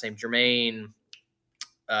his last name, Jermaine,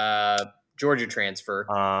 Georgia transfer.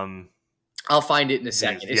 I'll find it in a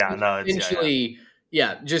second. It's essentially,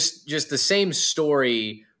 just the same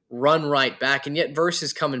story run right back, and yet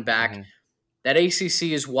versus coming back. Mm-hmm. That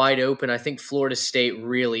ACC is wide open. I think Florida State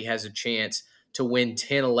really has a chance to win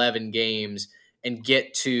 10, 11 games and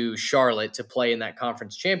get to Charlotte to play in that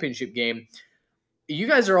conference championship game. You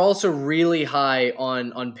guys are also really high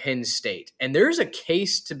on Penn State, and there's a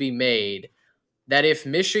case to be made that if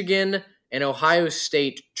Michigan and Ohio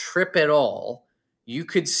State trip at all, you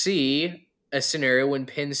could see a scenario when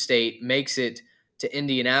Penn State makes it to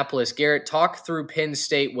Indianapolis. Garrett, talk through Penn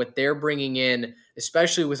State, what they're bringing in,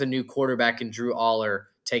 especially with a new quarterback and Drew Aller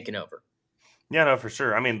taking over. Yeah, no, for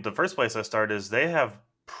sure. I mean, the first place I start is they have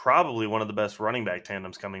probably one of the best running back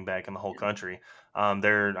tandems coming back in the whole country.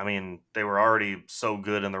 They were already so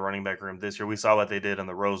good in the running back room this year. We saw what they did in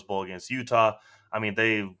the Rose Bowl against Utah. I mean,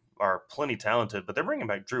 they are plenty talented, but they're bringing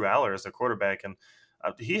back Drew Aller as their quarterback, and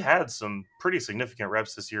he had some pretty significant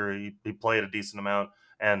reps this year. He played a decent amount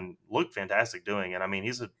and looked fantastic doing it. I mean,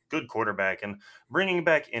 he's a good quarterback, and bringing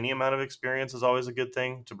back any amount of experience is always a good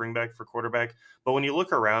thing to bring back for quarterback. But when you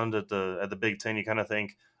look around at the Big Ten, you kind of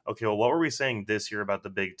think, okay, well, what were we saying this year about the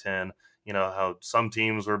Big Ten? You know, how some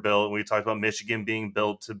teams were built. We talked about Michigan being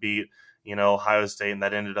built to beat, Ohio State, and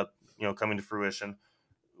that ended up, coming to fruition.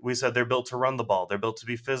 We said they're built to run the ball. They're built to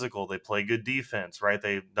be physical. They play good defense, right?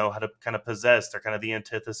 They know how to kind of possess. They're kind of the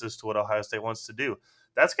antithesis to what Ohio State wants to do.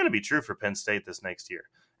 That's going to be true for Penn State this next year.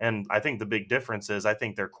 And I think the big difference is I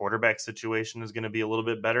think their quarterback situation is going to be a little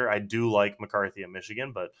bit better. I do like McCarthy at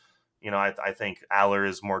Michigan, but, I think Aller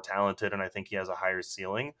is more talented, and I think he has a higher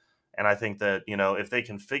ceiling. And I think that, if they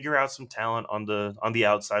can figure out some talent on the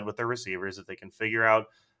outside with their receivers, if they can figure out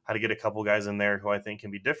how to get a couple guys in there who I think can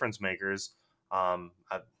be difference makers,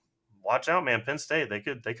 watch out, man. Penn State, they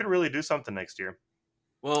could really do something next year.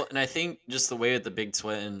 Well, and I think just the way that the Big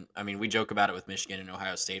 12, I mean, we joke about it with Michigan and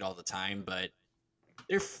Ohio State all the time, but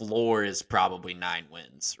their floor is probably 9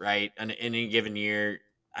 wins, right? And in any given year,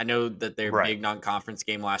 I know that their big non-conference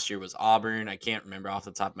game last year was Auburn. I can't remember off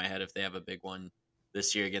the top of my head if they have a big one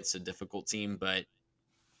this year against a difficult team, but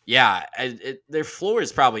yeah, their floor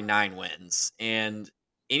is probably 9 wins, and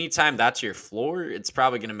anytime that's your floor, it's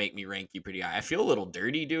probably going to make me rank you pretty high. I feel a little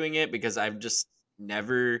dirty doing it because I've just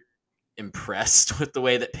never impressed with the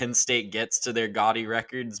way that Penn State gets to their gaudy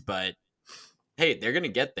records, but hey, they're going to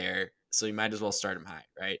get there, so you might as well start them high,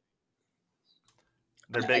 right?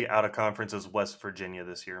 Their big out of conference is West Virginia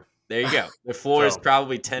this year. There you go. Their floor is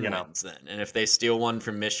probably 10 wins then, and if they steal one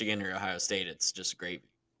from Michigan or Ohio State, it's just gravy.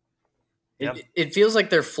 It feels like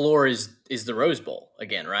their floor is the Rose Bowl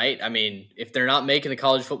again, right? I mean, if they're not making the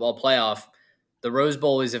college football playoff, the Rose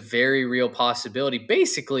Bowl is a very real possibility.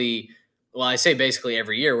 Basically, well, I say basically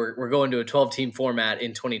every year, we're going to a 12-team format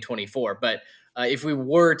in 2024. But if we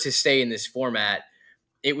were to stay in this format,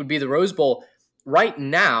 it would be the Rose Bowl. Right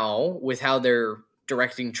now, with how they're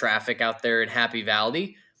directing traffic out there in Happy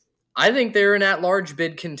Valley, I think they're an at-large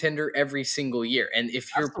bid contender every single year. And if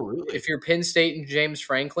you're Penn State and James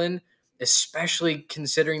Franklin, especially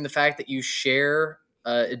considering the fact that you share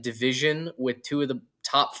a division with 2 of the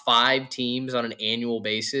top 5 teams on an annual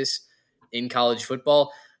basis in college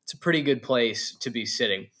football, it's a pretty good place to be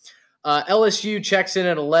sitting. LSU checks in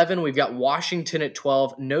at 11. We've got Washington at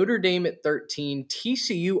 12, Notre Dame at 13,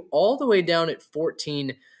 TCU all the way down at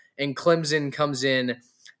 14, and Clemson comes in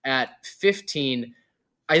at 15.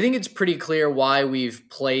 I think it's pretty clear why we've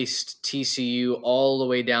placed TCU all the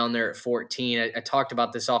way down there at 14. I talked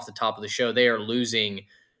about this off the top of the show. They are losing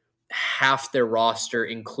half their roster,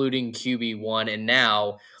 including QB1, and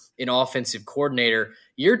now an offensive coordinator.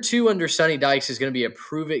 Year 2 under Sonny Dykes is going to be a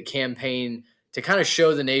prove-it campaign to kind of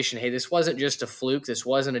show the nation, hey, this wasn't just a fluke. This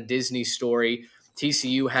wasn't a Disney story.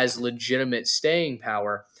 TCU has legitimate staying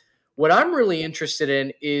power. What I'm really interested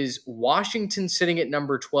in is Washington sitting at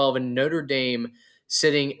number 12 and Notre Dame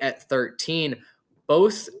sitting at 13.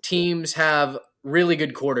 Both teams have really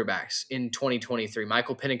good quarterbacks in 2023.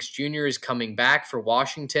 Michael Penix Jr. is coming back for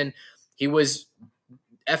Washington. He was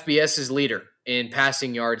FBS's leader in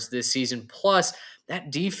passing yards this season. Plus, that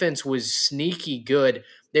defense was sneaky good.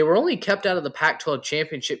 They were only kept out of the Pac-12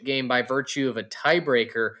 championship game by virtue of a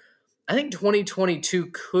tiebreaker. I think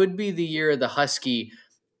 2022 could be the year of the Husky.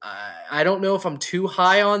 I don't know if I'm too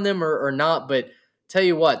high on them or not, but tell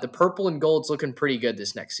you what, the purple and gold's looking pretty good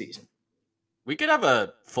this next season. We could have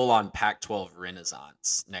a full-on Pac-12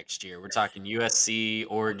 renaissance next year. We're talking USC,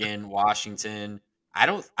 Oregon, Washington.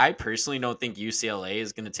 I personally don't think UCLA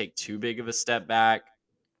is going to take too big of a step back.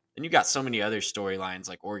 And you got so many other storylines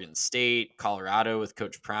like Oregon State, Colorado with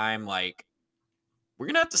Coach Prime. Like, we're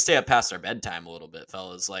going to have to stay up past our bedtime a little bit,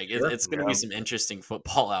 fellas. Like, Sure. it's going to Yeah. be some interesting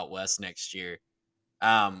football out west next year.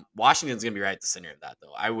 Washington's going to be right at the center of that,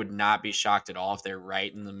 though. I would not be shocked at all if they're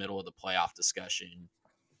right in the middle of the playoff discussion.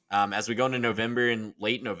 As we go into November and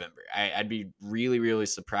late November, I'd be really, really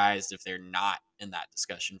surprised if they're not in that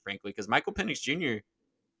discussion, frankly, because Michael Penix Jr.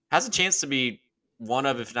 has a chance to be one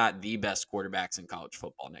of, if not the best quarterbacks in college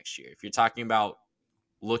football next year. If you're talking about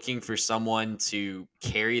looking for someone to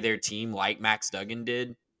carry their team like Max Duggan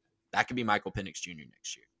did, that could be Michael Penix Jr.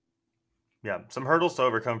 next year. Yeah, some hurdles to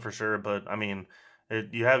overcome for sure, but I mean,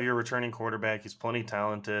 you have your returning quarterback. He's plenty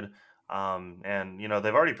talented, and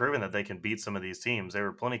they've already proven that they can beat some of these teams. They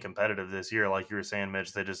were plenty competitive this year, like you were saying,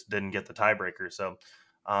 Mitch. They just didn't get the tiebreaker. So,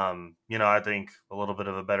 I think a little bit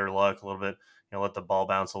of a better luck, a little bit, let the ball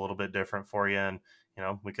bounce a little bit different for you, and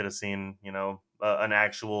we could have seen, an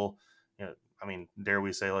actual, I mean, dare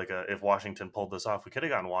we say, like if Washington pulled this off, we could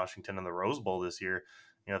have gotten Washington in the Rose Bowl this year.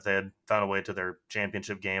 If they had found a way to their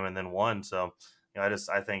championship game and then won. So,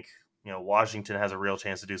 I think, Washington has a real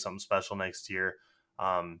chance to do something special next year.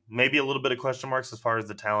 Maybe a little bit of question marks as far as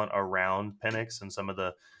the talent around Penix and some of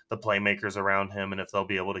the playmakers around him and if they'll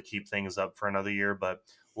be able to keep things up for another year, but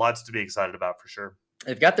lots to be excited about for sure.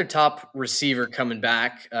 They've got their top receiver coming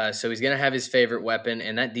back, so he's going to have his favorite weapon.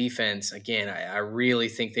 And that defense, again, I really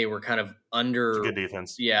think they were kind of Good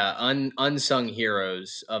defense. Yeah, unsung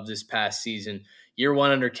heroes of this past season. Year one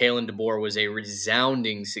under Kalen DeBoer was a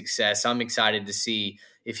resounding success. I'm excited to see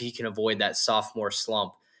if he can avoid that sophomore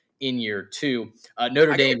slump in year two.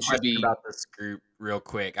 Notre Dame should be about this group real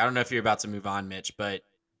quick. I don't know if you're about to move on, Mitch, but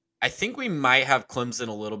I think we might have Clemson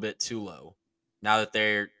a little bit too low. Now that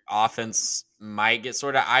their offense might get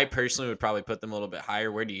sorted, I personally would probably put them a little bit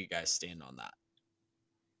higher. Where do you guys stand on that?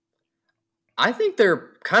 I think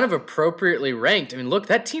they're kind of appropriately ranked. I mean, look,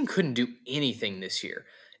 that team couldn't do anything this year.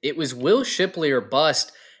 It was Will Shipley or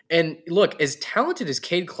bust. And look, as talented as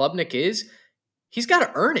Cade Klubnik is, he's got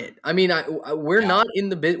to earn it. I mean, we're not in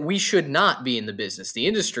the we should not be in the business. The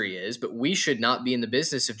industry is, but we should not be in the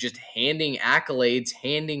business of just handing accolades,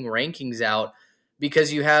 handing rankings out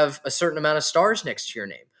because you have a certain amount of stars next to your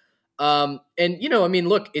name.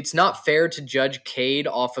 Look, it's not fair to judge Cade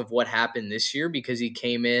off of what happened this year because he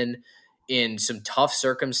came in some tough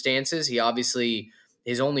circumstances. He obviously,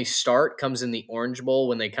 his only start comes in the Orange Bowl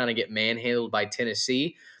when they kind of get manhandled by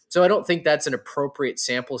Tennessee. So I don't think that's an appropriate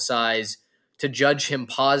sample size to judge him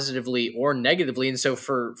positively or negatively. And so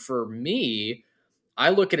for me, I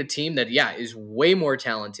look at a team that, is way more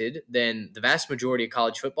talented than the vast majority of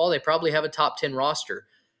college football. They probably have a top 10 roster.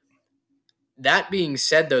 That being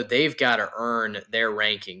said, though, they've got to earn their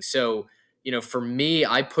ranking. So, for me,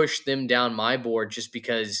 I pushed them down my board just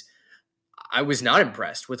because I was not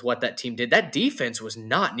impressed with what that team did. That defense was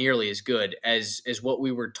not nearly as good as what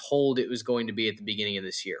we were told it was going to be at the beginning of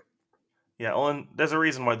this year. Yeah, well, and there's a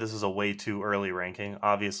reason why this is a way too early ranking.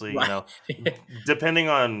 Obviously, Right. Depending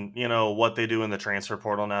on, what they do in the transfer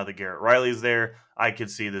portal now that Garrett Riley's there, I could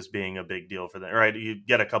see this being a big deal for them. Right? You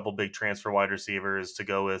get a couple big transfer wide receivers to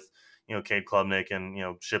go with, Cade Klubnik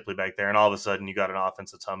and, Shipley back there, and all of a sudden you got an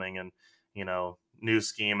offense that's humming and, new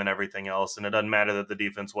scheme and everything else. And it doesn't matter that the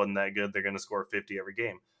defense wasn't that good; they're going to score 50 every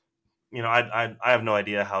game. I have no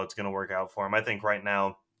idea how it's going to work out for them. I think right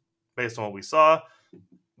now, based on what we saw,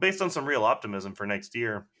 based on some real optimism for next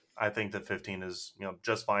year, I think that 15 is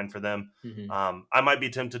just fine for them. Mm-hmm. I might be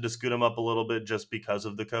tempted to scoot them up a little bit just because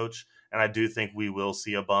of the coach, and I do think we will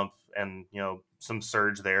see a bump and some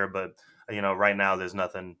surge there. But right now there's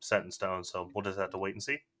nothing set in stone, so we'll just have to wait and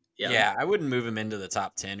see. Yeah, I wouldn't move him into the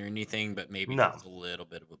top 10 or anything, but maybe just a little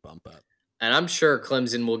bit of a bump up. And I'm sure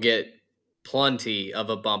Clemson will get plenty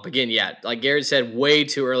of a bump. Again, like Garrett said, way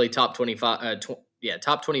too early, top 25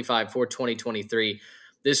 top 25 for 2023.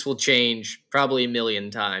 This will change probably a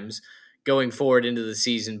million times going forward into the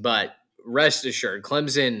season, but rest assured,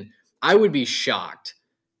 Clemson, I would be shocked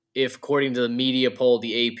if, according to the media poll,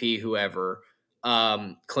 the AP, whoever,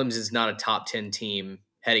 Clemson's not a top 10 team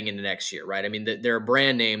heading into next year, right? I mean, they're a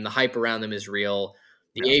brand name. The hype around them is real.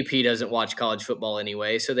 The AP doesn't watch college football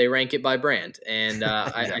anyway, so they rank it by brand. And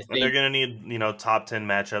I think they're going to need, top 10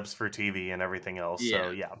 matchups for TV and everything else. Yeah.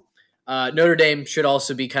 So, yeah. Notre Dame should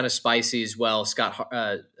also be kind of spicy as well. Scott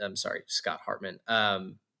Hartman.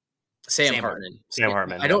 Sam Hartman. Sam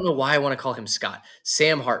Hartman. I don't know why I want to call him Scott.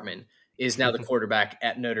 Sam Hartman is now the quarterback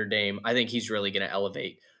at Notre Dame. I think he's really going to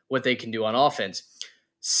elevate what they can do on offense.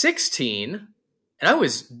 16, and I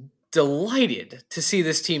was delighted to see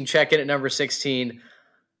this team check in at number 16.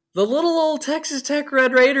 The little old Texas Tech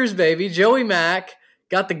Red Raiders, baby. Joey Mack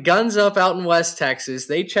got the guns up out in West Texas.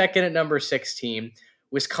 They check in at number 16.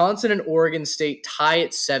 Wisconsin and Oregon State tie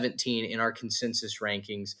at 17 in our consensus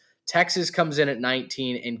rankings. Texas comes in at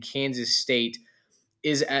 19, and Kansas State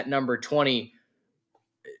is at number 20.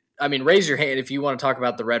 I mean, raise your hand if you want to talk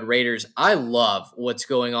about the Red Raiders. I love what's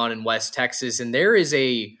going on in West Texas, and there is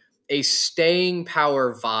a staying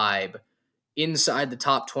power vibe inside the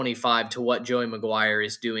top 25 to what Joey McGuire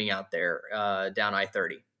is doing out there down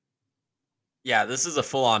I-30. Yeah, this is a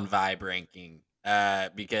full-on vibe ranking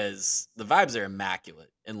because the vibes are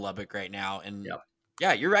immaculate in Lubbock right now. And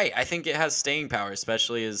yeah, you're right. I think it has staying power,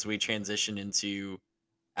 especially as we transition into,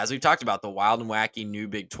 as we've talked about, the wild and wacky new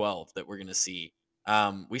Big 12 that we're going to see.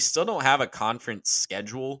 We still don't have a conference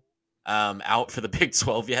schedule out for the Big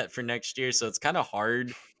 12 yet for next year, so it's kind of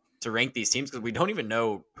hard to rank these teams because we don't even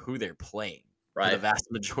know who they're playing for the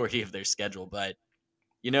vast majority of their schedule. But,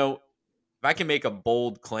 you know, if I can make a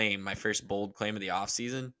bold claim, my first bold claim of the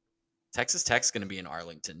offseason, Texas Tech's going to be in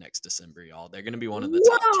Arlington next December, y'all. They're going to be one of the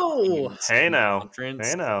top teams in the conference.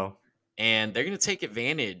 Hey now. And they're going to take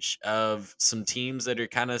advantage of some teams that are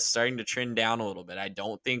kind of starting to trend down a little bit. I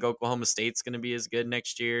don't think Oklahoma State's going to be as good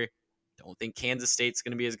next year. Don't think Kansas State's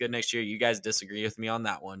going to be as good next year. You guys disagree with me on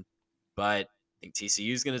that one. But I think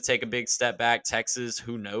TCU is going to take a big step back. Texas,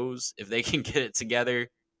 who knows if they can get it together.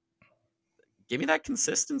 Give me that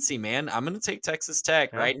consistency, man. I'm going to take Texas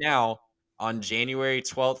Tech right now on January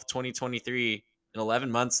 12th, 2023. In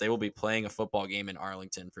 11 months, they will be playing a football game in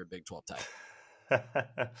Arlington for a Big 12 title.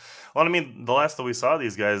 Well, I mean, the last that we saw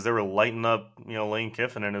these guys, they were lighting up, Lane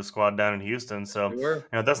Kiffin and his squad down in Houston. So,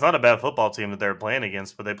 that's not a bad football team that they're playing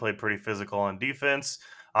against, but they played pretty physical on defense.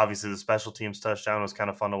 Obviously, the special teams touchdown was kind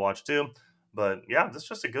of fun to watch too. But yeah, this is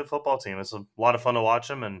just a good football team. It's a lot of fun to watch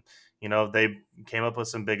them. And, they came up with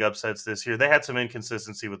some big upsets this year. They had some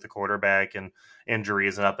inconsistency with the quarterback and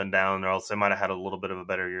injuries and up and down, or else they might have had a little bit of a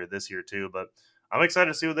better year this year too. But I'm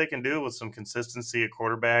excited to see what they can do with some consistency at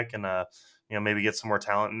quarterback and, maybe get some more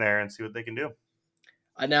talent in there and see what they can do.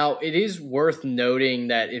 Now, it is worth noting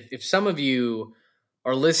that if some of you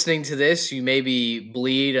are listening to this, you maybe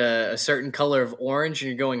bleed a certain color of orange and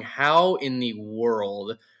you're going, how in the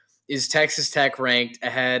world is Texas Tech ranked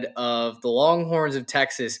ahead of the Longhorns of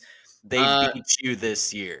Texas? They beat you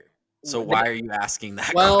this year. So why are you asking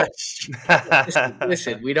that question?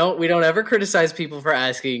 Listen, we don't ever criticize people for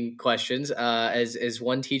asking questions. As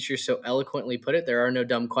one teacher so eloquently put it, there are no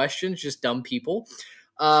dumb questions, just dumb people.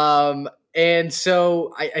 And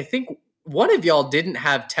so I think one of y'all didn't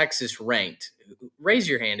have Texas ranked. Raise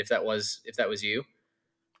your hand if that was you.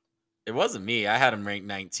 It wasn't me. I had them ranked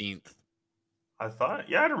 19th. I thought,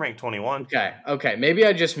 I had them ranked 21. Okay. Maybe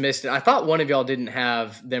I just missed it. I thought one of y'all didn't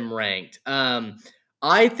have them ranked.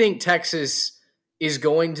 I think Texas is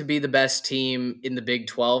going to be the best team in the Big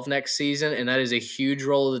 12 next season, and that is a huge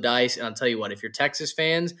roll of the dice. And I'll tell you what, if you're Texas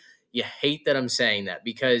fans, you hate that I'm saying that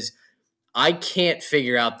because I can't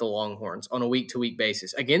figure out the Longhorns on a week-to-week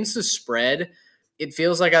basis. Against the spread, it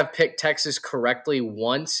feels like I've picked Texas correctly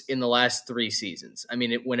once in the last 3 seasons. I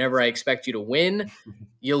mean, whenever I expect you to win,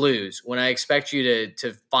 you lose. When I expect you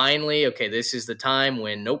to finally, okay, this is the time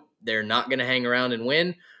when, nope, they're not going to hang around and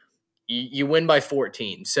win, you win by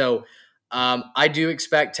 14. So I do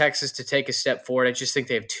expect Texas to take a step forward. I just think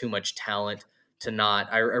they have too much talent to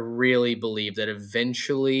not. I really believe that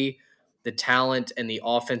eventually the talent and the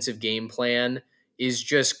offensive game plan is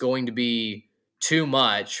just going to be too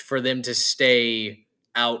much for them to stay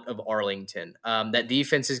out of Arlington. That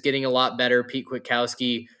defense is getting a lot better. Pete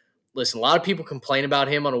Kwiatkowski, listen, a lot of people complain about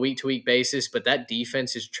him on a week-to-week basis, but that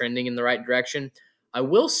defense is trending in the right direction. I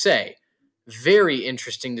will say, very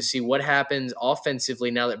interesting to see what happens offensively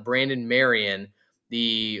now that Brandon Marion,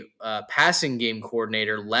 the passing game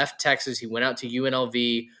coordinator, left Texas. He went out to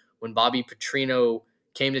UNLV when Bobby Petrino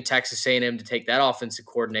came to Texas A&M to take that offensive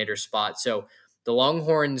coordinator spot. So the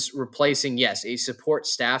Longhorns replacing, yes, a support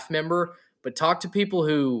staff member, but talk to people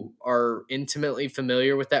who are intimately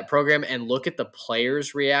familiar with that program and look at the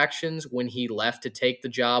players' reactions when he left to take the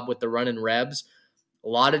job with the running Rebs. A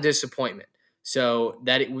lot of disappointment. So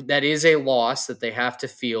that is a loss that they have to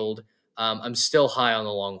field. I'm still high on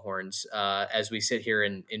the Longhorns as we sit here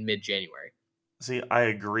in mid-January. See, I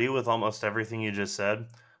agree with almost everything you just said.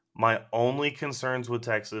 My only concerns with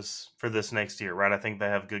Texas for this next year, right? I think they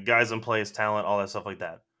have good guys in place, talent, all that stuff like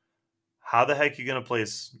that. How the heck are you going to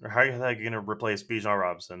replace Bijan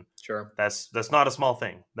Robinson? Sure. That's not a small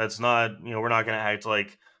thing. That's not, we're not going to act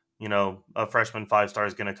like, a freshman 5-star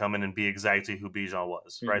is going to come in and be exactly who Bijan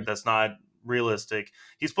was, right? That's not realistic.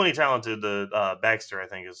 He's plenty talented. The Baxter, I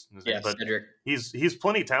think, is his name, but Cedric. he's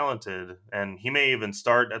plenty talented, and he may even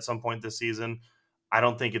start at some point this season. I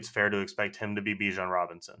don't think it's fair to expect him to be Bijan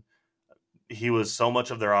Robinson. He was so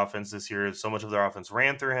much of their offense this year. So much of their offense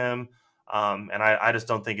ran through him. And I just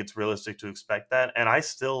don't think it's realistic to expect that. And I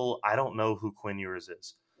don't know who Quinn Ewers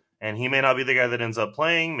is. And he may not be the guy that ends up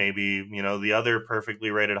playing. Maybe, the other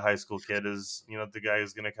perfectly rated high school kid is, the guy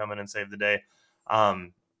who's going to come in and save the day.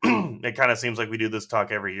 It kind of seems like we do this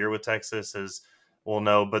talk every year with Texas is, well,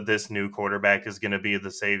 no, but this new quarterback is going to be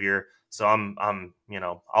the savior. So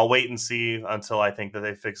I'll wait and see until I think that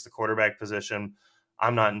they fix the quarterback position.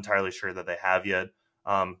 I'm not entirely sure that they have yet.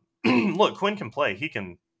 Look, Quinn can play. He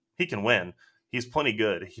can win. He's plenty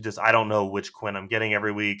good. I don't know which Quinn I'm getting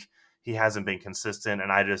every week. He hasn't been consistent.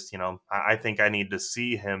 And I just, I think I need to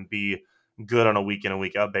see him be good on a week in and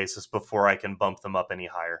week out basis before I can bump them up any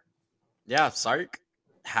higher. Yeah. Sark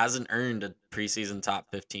hasn't earned a preseason top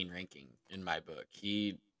 15 ranking in my book.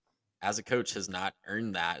 He, as a coach, has not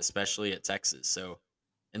earned that, especially at Texas. So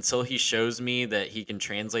until he shows me that he can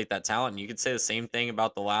translate that talent, and you could say the same thing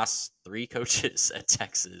about the last 3 coaches at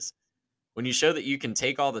Texas. When you show that you can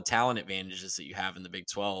take all the talent advantages that you have in the Big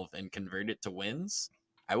 12 and convert it to wins,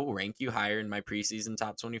 I will rank you higher in my preseason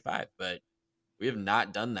top 25. But we have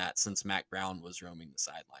not done that since Mac Brown was roaming the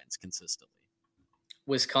sidelines consistently.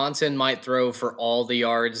 Wisconsin might throw for all the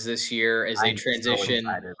yards this year as they transition. So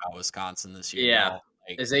excited about Wisconsin this year. Yeah.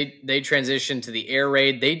 As they transition to the air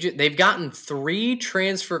raid, they've gotten 3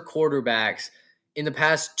 transfer quarterbacks in the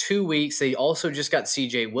past 2 weeks. They also just got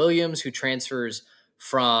C.J. Williams, who transfers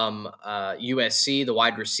from USC,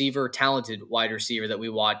 the talented wide receiver that we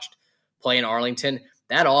watched play in Arlington.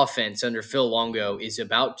 That offense under Phil Longo is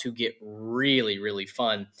about to get really, really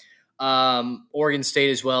fun. Oregon State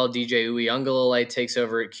as well. DJ Uiagalelei takes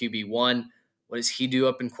over at QB1. What does he do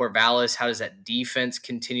up in Corvallis? How does that defense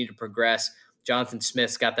continue to progress? Jonathan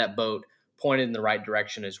Smith's got that boat pointed in the right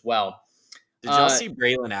direction as well. Did y'all see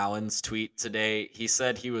Braylon Allen's tweet today? He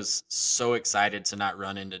said he was so excited to not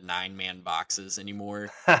run into 9-man boxes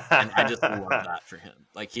anymore. And I just love that for him.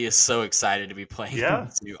 Like, he is so excited to be playing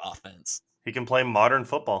this new offense. He can play modern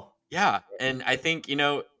football. Yeah. And I think,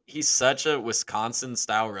 he's such a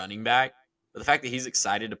Wisconsin-style running back. But the fact that he's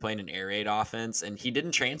excited to play in an air raid offense, and he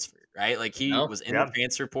didn't transfer, right? Like, he was in the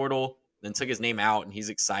transfer portal, then took his name out, and he's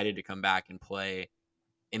excited to come back and play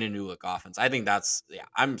in a new look offense. I think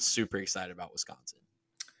I'm super excited about Wisconsin.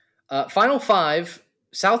 Final 5,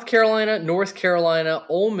 South Carolina, North Carolina,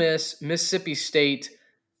 Ole Miss, Mississippi State,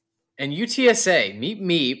 and UTSA. Meep,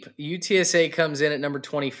 meep. UTSA comes in at number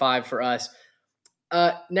 25 for us.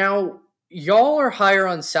 Now, y'all are higher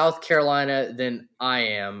on South Carolina than I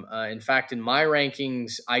am. In fact, in my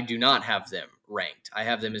rankings, I do not have them ranked. I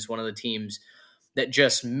have them as one of the teams that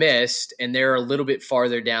just missed, and they're a little bit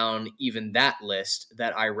farther down even that list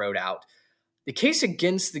that I wrote out. The case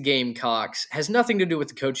against the Gamecocks has nothing to do with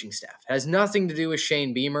the coaching staff, has nothing to do with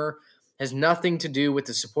Shane Beamer, has nothing to do with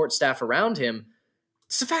the support staff around him.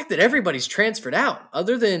 It's the fact that everybody's transferred out,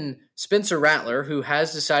 other than Spencer Rattler, who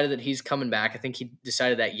has decided that he's coming back. I think he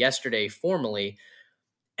decided that yesterday formally.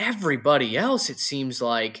 Everybody else, it seems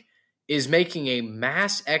like, is making a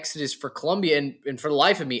mass exodus for Columbia, and for the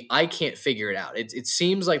life of me, I can't figure it out. It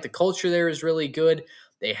seems like the culture there is really good.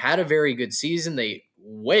 They had a very good season. They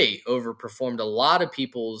way overperformed a lot of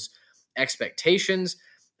people's expectations.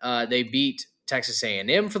 They beat Texas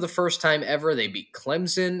A&M for the first time ever. They beat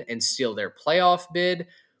Clemson and steal their playoff bid.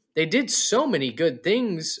 They did so many good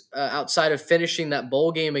things outside of finishing that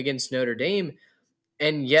bowl game against Notre Dame,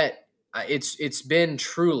 and yet it's been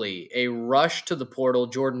truly a rush to the portal.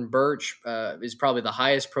 Jordan Birch is probably the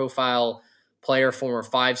highest profile player, former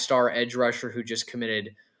 5-star edge rusher who just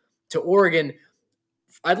committed to Oregon.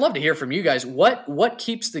 I'd love to hear from you guys. What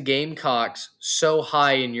keeps the Gamecocks so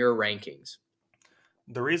high in your rankings?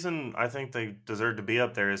 The reason I think they deserve to be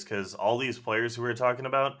up there is because all these players who we were talking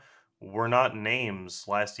about were not names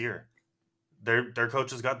last year. Their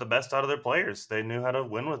coaches got the best out of their players. They knew how to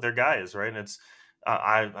win with their guys, right? And it's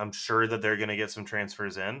I'm sure that they're going to get some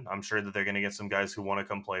transfers in. I'm sure that they're going to get some guys who want to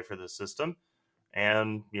come play for this system.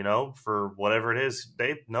 And, for whatever it is,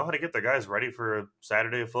 they know how to get their guys ready for a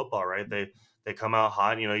Saturday of football, right? They come out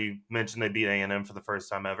hot. You mentioned they beat A&M for the first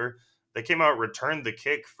time ever. They came out, returned the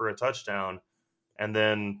kick for a touchdown. And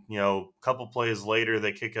then, a couple plays later,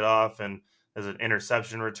 they kick it off and there's an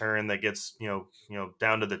interception return that gets,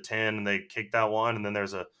 down to the 10 and they kick that one. And then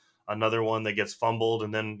there's another one that gets fumbled.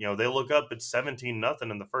 And then, they look up, it's 17-0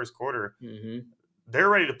 in the first quarter. Mm-hmm. They're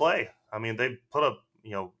ready to play. I mean, they put up,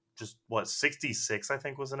 66, I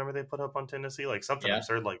think was the number they put up on Tennessee, like something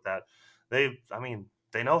absurd like that.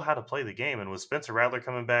 they know how to play the game. And with Spencer Rattler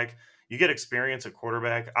coming back, you get experience at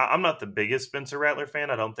quarterback. I'm not the biggest Spencer Rattler fan.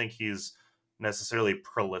 I don't think he's necessarily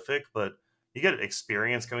prolific, but you get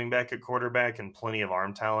experience coming back at quarterback and plenty of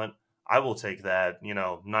arm talent. I will take that,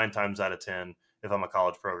 9 times out of 10 if I'm a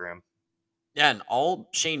college program. Yeah, and all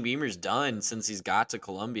Shane Beamer's done since he's got to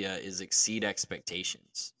Columbia is exceed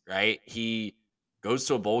expectations, right? He goes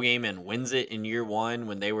to a bowl game and wins it in year one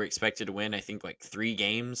when they were expected to win, I think, like 3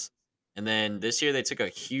 games. And then this year they took a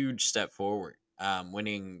huge step forward,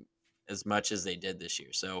 winning as much as they did this year.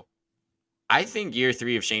 So I think year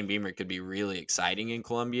 3 of Shane Beamer could be really exciting in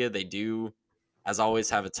Columbia. They do, as always,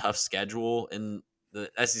 have a tough schedule, and the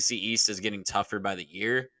SEC East is getting tougher by the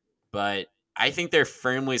year. But I think they're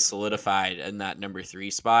firmly solidified in that number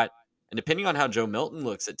 3 spot. And depending on how Joe Milton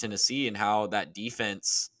looks at Tennessee and how that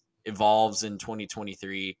defense evolves in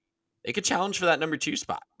 2023, they could challenge for that number 2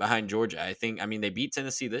 spot behind Georgia. I mean, they beat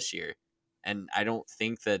Tennessee this year, and I don't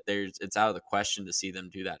think that it's out of the question to see them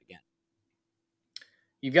do that again.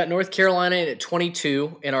 You've got North Carolina in at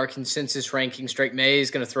 22 in our consensus rankings. Drake May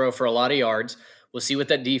is going to throw for a lot of yards. We'll see what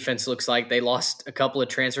that defense looks like. They lost a couple of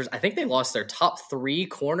transfers. I think they lost their top 3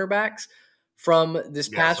 cornerbacks from this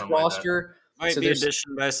past roster. Might be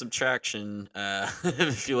addition by subtraction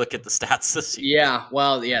if you look at the stats this year. Yeah,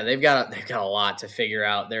 well, yeah, they've got a lot to figure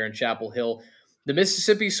out there in Chapel Hill. The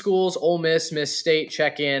Mississippi schools, Ole Miss, Miss State,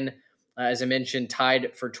 check in. As I mentioned,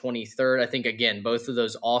 tied for 23rd. I think, again, both of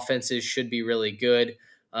those offenses should be really good.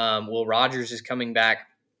 Will Rogers is coming back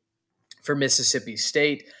for Mississippi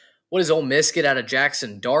State. What does Ole Miss get out of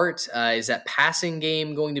Jackson Dart? Is that passing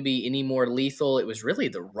game going to be any more lethal? It was really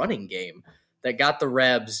the running game that got the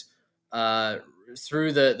Rebs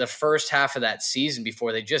through the first half of that season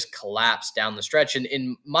before they just collapsed down the stretch.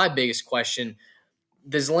 And my biggest question,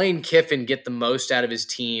 does Lane Kiffin get the most out of his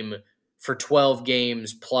team for 12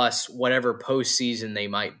 games plus whatever postseason they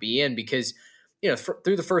might be in? Because,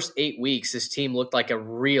 through the first 8 weeks, this team looked like a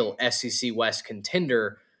real SEC West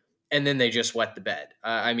contender, and then they just wet the bed.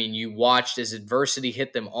 I mean, you watched as adversity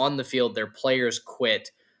hit them on the field, their players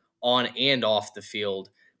quit on and off the field.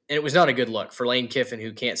 And it was not a good look for Lane Kiffin,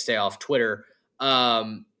 who can't stay off Twitter.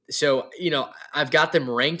 So, I've got them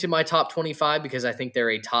ranked in my top 25 because I think they're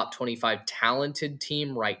a top 25 talented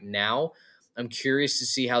team right now. I'm curious to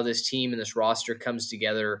see how this team and this roster comes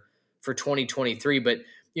together for 2023. But,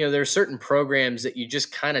 there are certain programs that you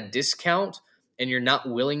just kind of discount and you're not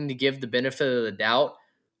willing to give the benefit of the doubt.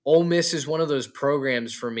 Ole Miss is one of those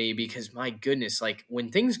programs for me because, my goodness, like when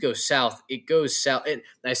things go south, it goes south. And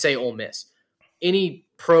I say Ole Miss. Any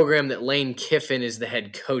program that Lane Kiffin is the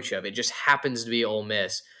head coach of, it just happens to be Ole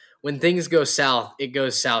Miss. When things go south, it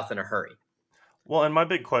goes south in a hurry. Well, and my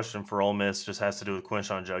big question for Ole Miss just has to do with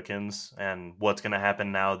Quinshon Judkins and what's going to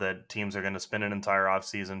happen now that teams are going to spend an entire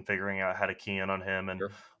offseason figuring out how to key in on him and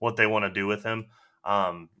what they want to do with him.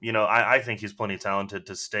 I think he's plenty talented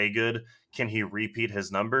to stay good. Can he repeat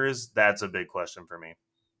his numbers? That's a big question for me.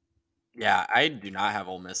 Yeah, I do not have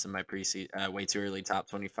Ole Miss in my way too early top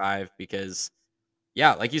 25 because,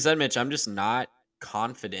 yeah, like you said, Mitch, I'm just not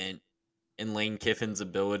confident in Lane Kiffin's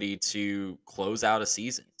ability to close out a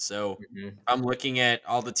season. So I'm looking at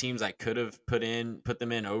all the teams I could have put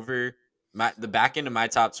them in over the back end of my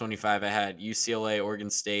top 25. I had UCLA, Oregon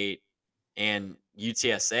State, and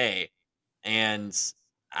UTSA. And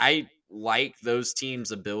I like those teams'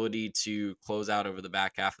 ability to close out over the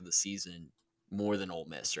back half of the season more than Ole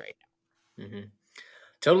Miss right now. Mm-hmm.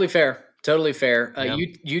 Totally fair.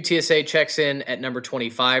 UTSA checks in at number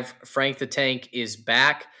 25. Frank the Tank is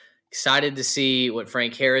back. Excited to see what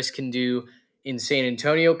Frank Harris can do in San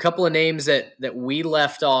Antonio. A couple of names that we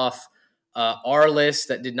left off our list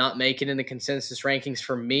that did not make it in the consensus rankings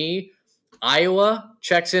for me. Iowa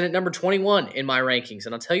checks in at number 21 in my rankings.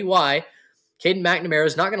 And I'll tell you why. Caden McNamara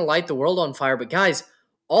is not going to light the world on fire. But, guys,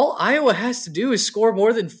 all Iowa has to do is score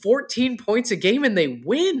more than 14 points a game and they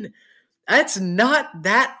win. That's not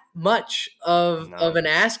that much of an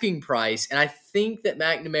asking price. And I think that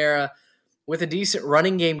McNamara, with a decent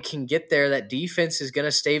running game, can get there. That defense is going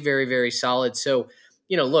to stay very, very solid. So,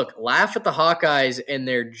 look, laugh at the Hawkeyes and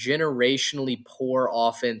their generationally poor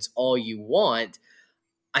offense all you want.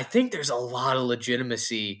 I think there's a lot of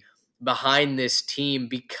legitimacy behind this team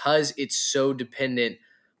because it's so dependent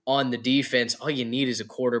on the defense. All you need is a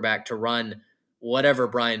quarterback to run whatever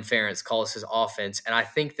Brian Ferentz calls his offense. And I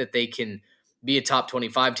think that they can be a top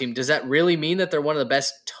 25 team. Does that really mean that they're one of the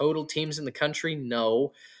best total teams in the country?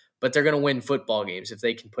 No, but they're going to win football games if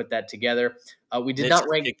they can put that together. We did not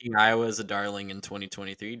rank Iowa as a darling in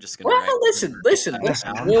 2023. Just going to listen.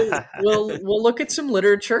 We'll look at some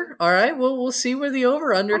literature. All right, we'll see where the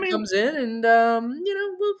over under comes in, and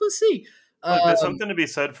we'll see. Look, there's Um, something to be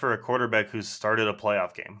said for a quarterback who's started a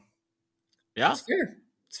playoff game. Yeah. it's fair.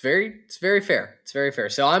 It's very fair. It's very fair.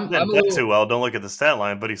 So I'm Didn't a play little. too well. Don't look at the stat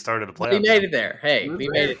line, but he started a But he playoff made game. it there. Hey, was he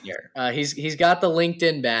there. made it there. He's got the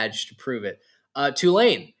LinkedIn badge to prove it.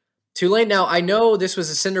 Tulane. Tulane. Now I know this was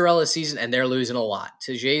a Cinderella season, and they're losing a lot.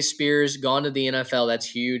 Tajay Spears gone to the NFL. That's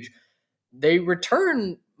huge. They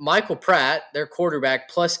return Michael Pratt, their quarterback,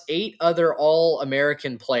 plus 8 other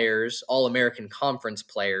All-American players, All-American Conference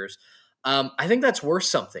players. I think that's worth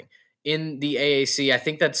something in the AAC. I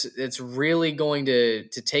think it's really going to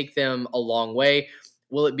take them a long way.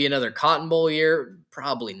 Will it be another Cotton Bowl year?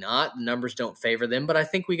 Probably not. The numbers don't favor them, but I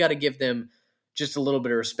think we got to give them just a little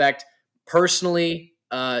bit of respect. Personally,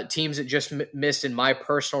 teams that just missed in my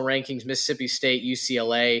personal rankings: Mississippi State,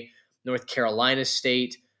 UCLA, North Carolina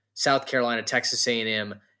State, South Carolina, Texas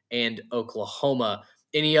A&M, and Oklahoma.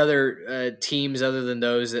 Any other teams other than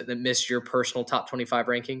those that missed your personal top 25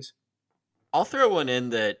 rankings? I'll throw one in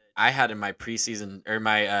that I had in my preseason or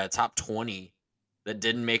my top 20 that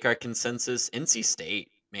didn't make our consensus. NC State,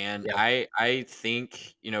 man. Yeah. I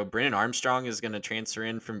think, Brennan Armstrong is going to transfer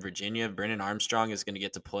in from Virginia. Brennan Armstrong is going to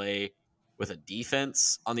get to play with a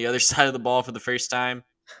defense on the other side of the ball for the first time.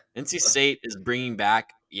 NC State is bringing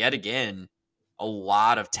back yet again a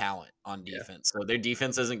lot of talent on defense. So their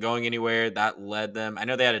defense isn't going anywhere. That led them. I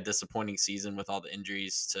know they had a disappointing season with all the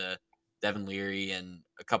injuries to Devin Leary and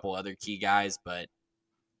a couple other key guys, but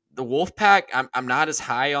the Wolfpack, I'm not as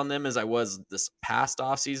high on them as I was this past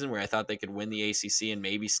offseason where I thought they could win the ACC and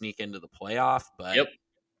maybe sneak into the playoff. But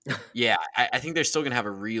yeah, I think they're still going to have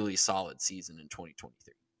a really solid season in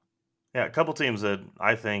 2023. Yeah, a couple teams that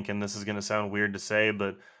I think, and this is going to sound weird to say,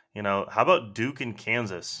 but how about Duke and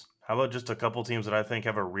Kansas? How about just a couple teams that I think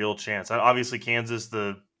have a real chance? Obviously, Kansas,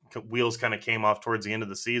 the wheels kind of came off towards the end of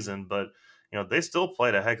the season, but they still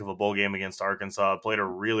played a heck of a bowl game against Arkansas. Played a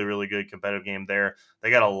really, really good competitive game there. They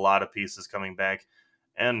got a lot of pieces coming back,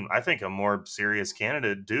 and I think a more serious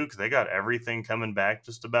candidate, Duke. They got everything coming back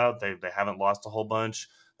just about. They haven't lost a whole bunch.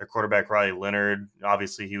 Their quarterback Riley Leonard,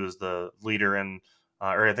 obviously, he was the leader in.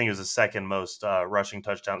 Or I think it was the second most rushing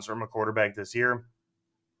touchdowns from a quarterback this year.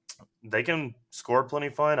 They can score plenty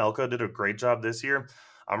fine. Elko did a great job this year.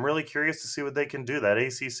 I'm really curious to see what they can do. That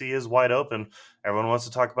ACC is wide open. Everyone wants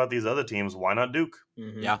to talk about these other teams. Why not Duke?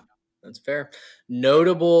 Mm-hmm. Yeah. That's fair.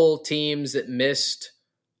 Notable teams that missed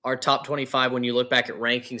our top 25 when you look back at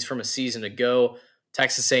rankings from a season ago: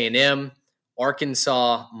 Texas A&M,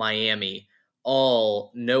 Arkansas, Miami,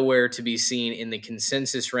 all nowhere to be seen in the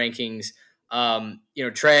consensus rankings.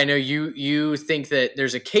 Trey, I know you think that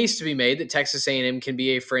there's a case to be made that Texas A&M can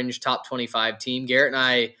be a fringe top 25 team. Garrett and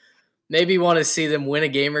I maybe want to see them win a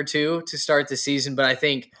game or two to start the season, but I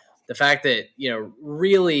think the fact that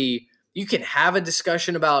really you can have a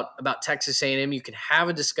discussion about Texas A&M, you can have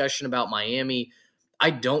a discussion about Miami. I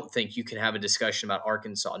don't think you can have a discussion about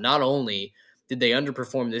Arkansas. Not only did they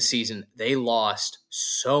underperform this season, they lost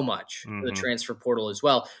so much to the transfer portal as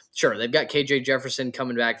well. Sure, they've got KJ Jefferson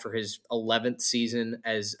coming back for his 11th season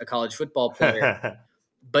as a college football player.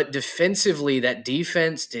 But defensively, that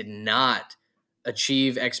defense did not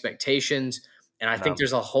achieve expectations. And I think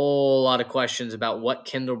there's a whole lot of questions about what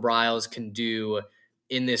Kendall Briles can do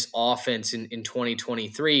in this offense in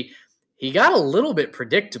 2023. He got a little bit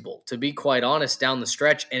predictable, to be quite honest, down the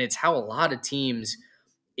stretch, and it's how a lot of teams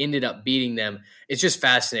ended up beating them. It's just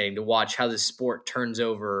fascinating to watch how this sport turns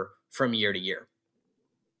over from year to year.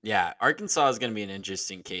 Yeah, Arkansas is going to be an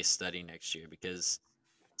interesting case study next year because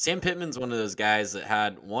Sam Pittman's one of those guys that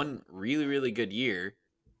had one really, really good year,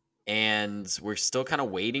 and we're still kind of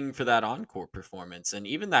waiting for that encore performance. And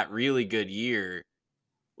even that really good year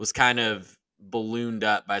was kind of ballooned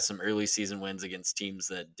up by some early season wins against teams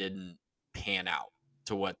that didn't pan out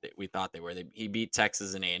to what we thought they were. He beat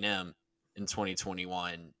Texas and A&M in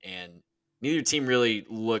 2021, and neither team really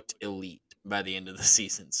looked elite by the end of the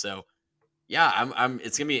season. So yeah,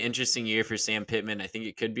 it's gonna be an interesting year for Sam Pittman. I think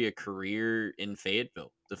it could be a career in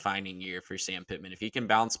Fayetteville defining year for Sam Pittman. If he can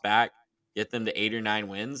bounce back, get them to 8 or 9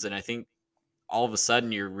 wins, and I think all of a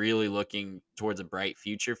sudden you're really looking towards a bright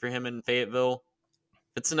future for him in Fayetteville.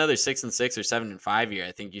 If it's another 6-6 or 7-5 year,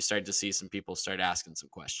 I think you start to see some people start asking some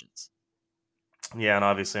questions. Yeah, and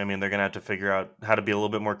obviously, they're going to have to figure out how to be a little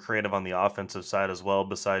bit more creative on the offensive side as well,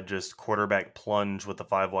 beside just quarterback plunge with the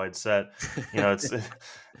 5-wide set. It's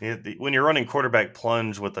when you're running quarterback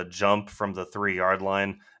plunge with a jump from the 3-yard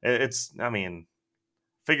line,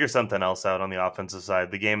 figure something else out on the offensive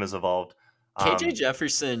side. The game has evolved. KJ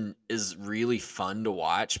Jefferson is really fun to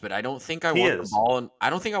watch, but I don't think I want the ball. I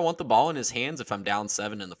don't think I want the ball in his hands if I'm down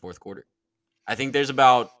 7 in the fourth quarter. I think there's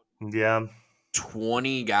about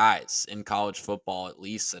 20 guys in college football at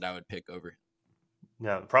least that I would pick over him.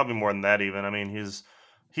 Yeah, probably more than that even. I mean,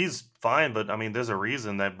 he's fine, but I mean, there's a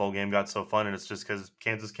reason that bowl game got so fun, and it's just because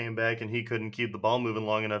Kansas came back and he couldn't keep the ball moving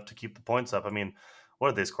long enough to keep the points up. I mean, what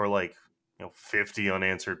did they score, like 50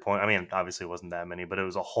 unanswered points? I mean, obviously it wasn't that many, but it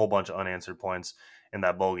was a whole bunch of unanswered points in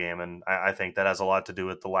that bowl game, and I think that has a lot to do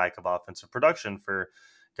with the lack of offensive production for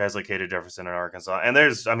guys like KJ Jefferson in Arkansas. And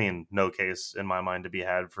there's, I mean, no case in my mind to be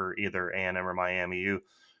had for either A&M or Miami.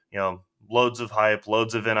 Loads of hype,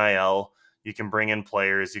 loads of NIL. You can bring in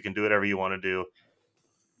players. You can do whatever you want to do.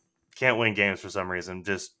 Can't win games for some reason.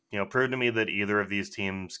 Just, prove to me that either of these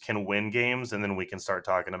teams can win games, and then we can start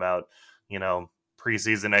talking about,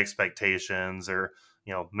 preseason expectations or,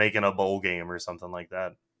 making a bowl game or something like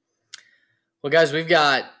that. Well, guys, we've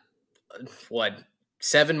got,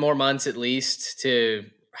 7 more months at least to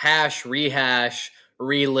rehash,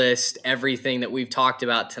 relist everything that we've talked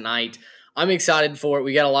about tonight. I'm excited for it.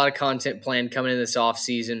 We got a lot of content planned coming in this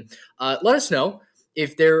offseason. Let us know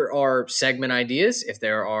if there are segment ideas, if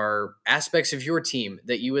there are aspects of your team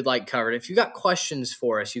that you would like covered. If you got questions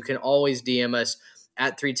for us, you can always DM us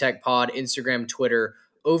at 3TechPod, Instagram, Twitter,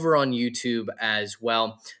 over on YouTube as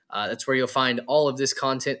well. That's where you'll find all of this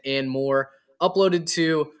content and more uploaded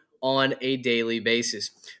to on a daily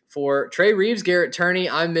basis. For Trey Reeves, Garrett Turney,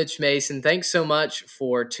 I'm Mitch Mason. Thanks so much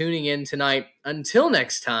for tuning in tonight. Until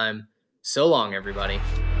next time, so long, everybody.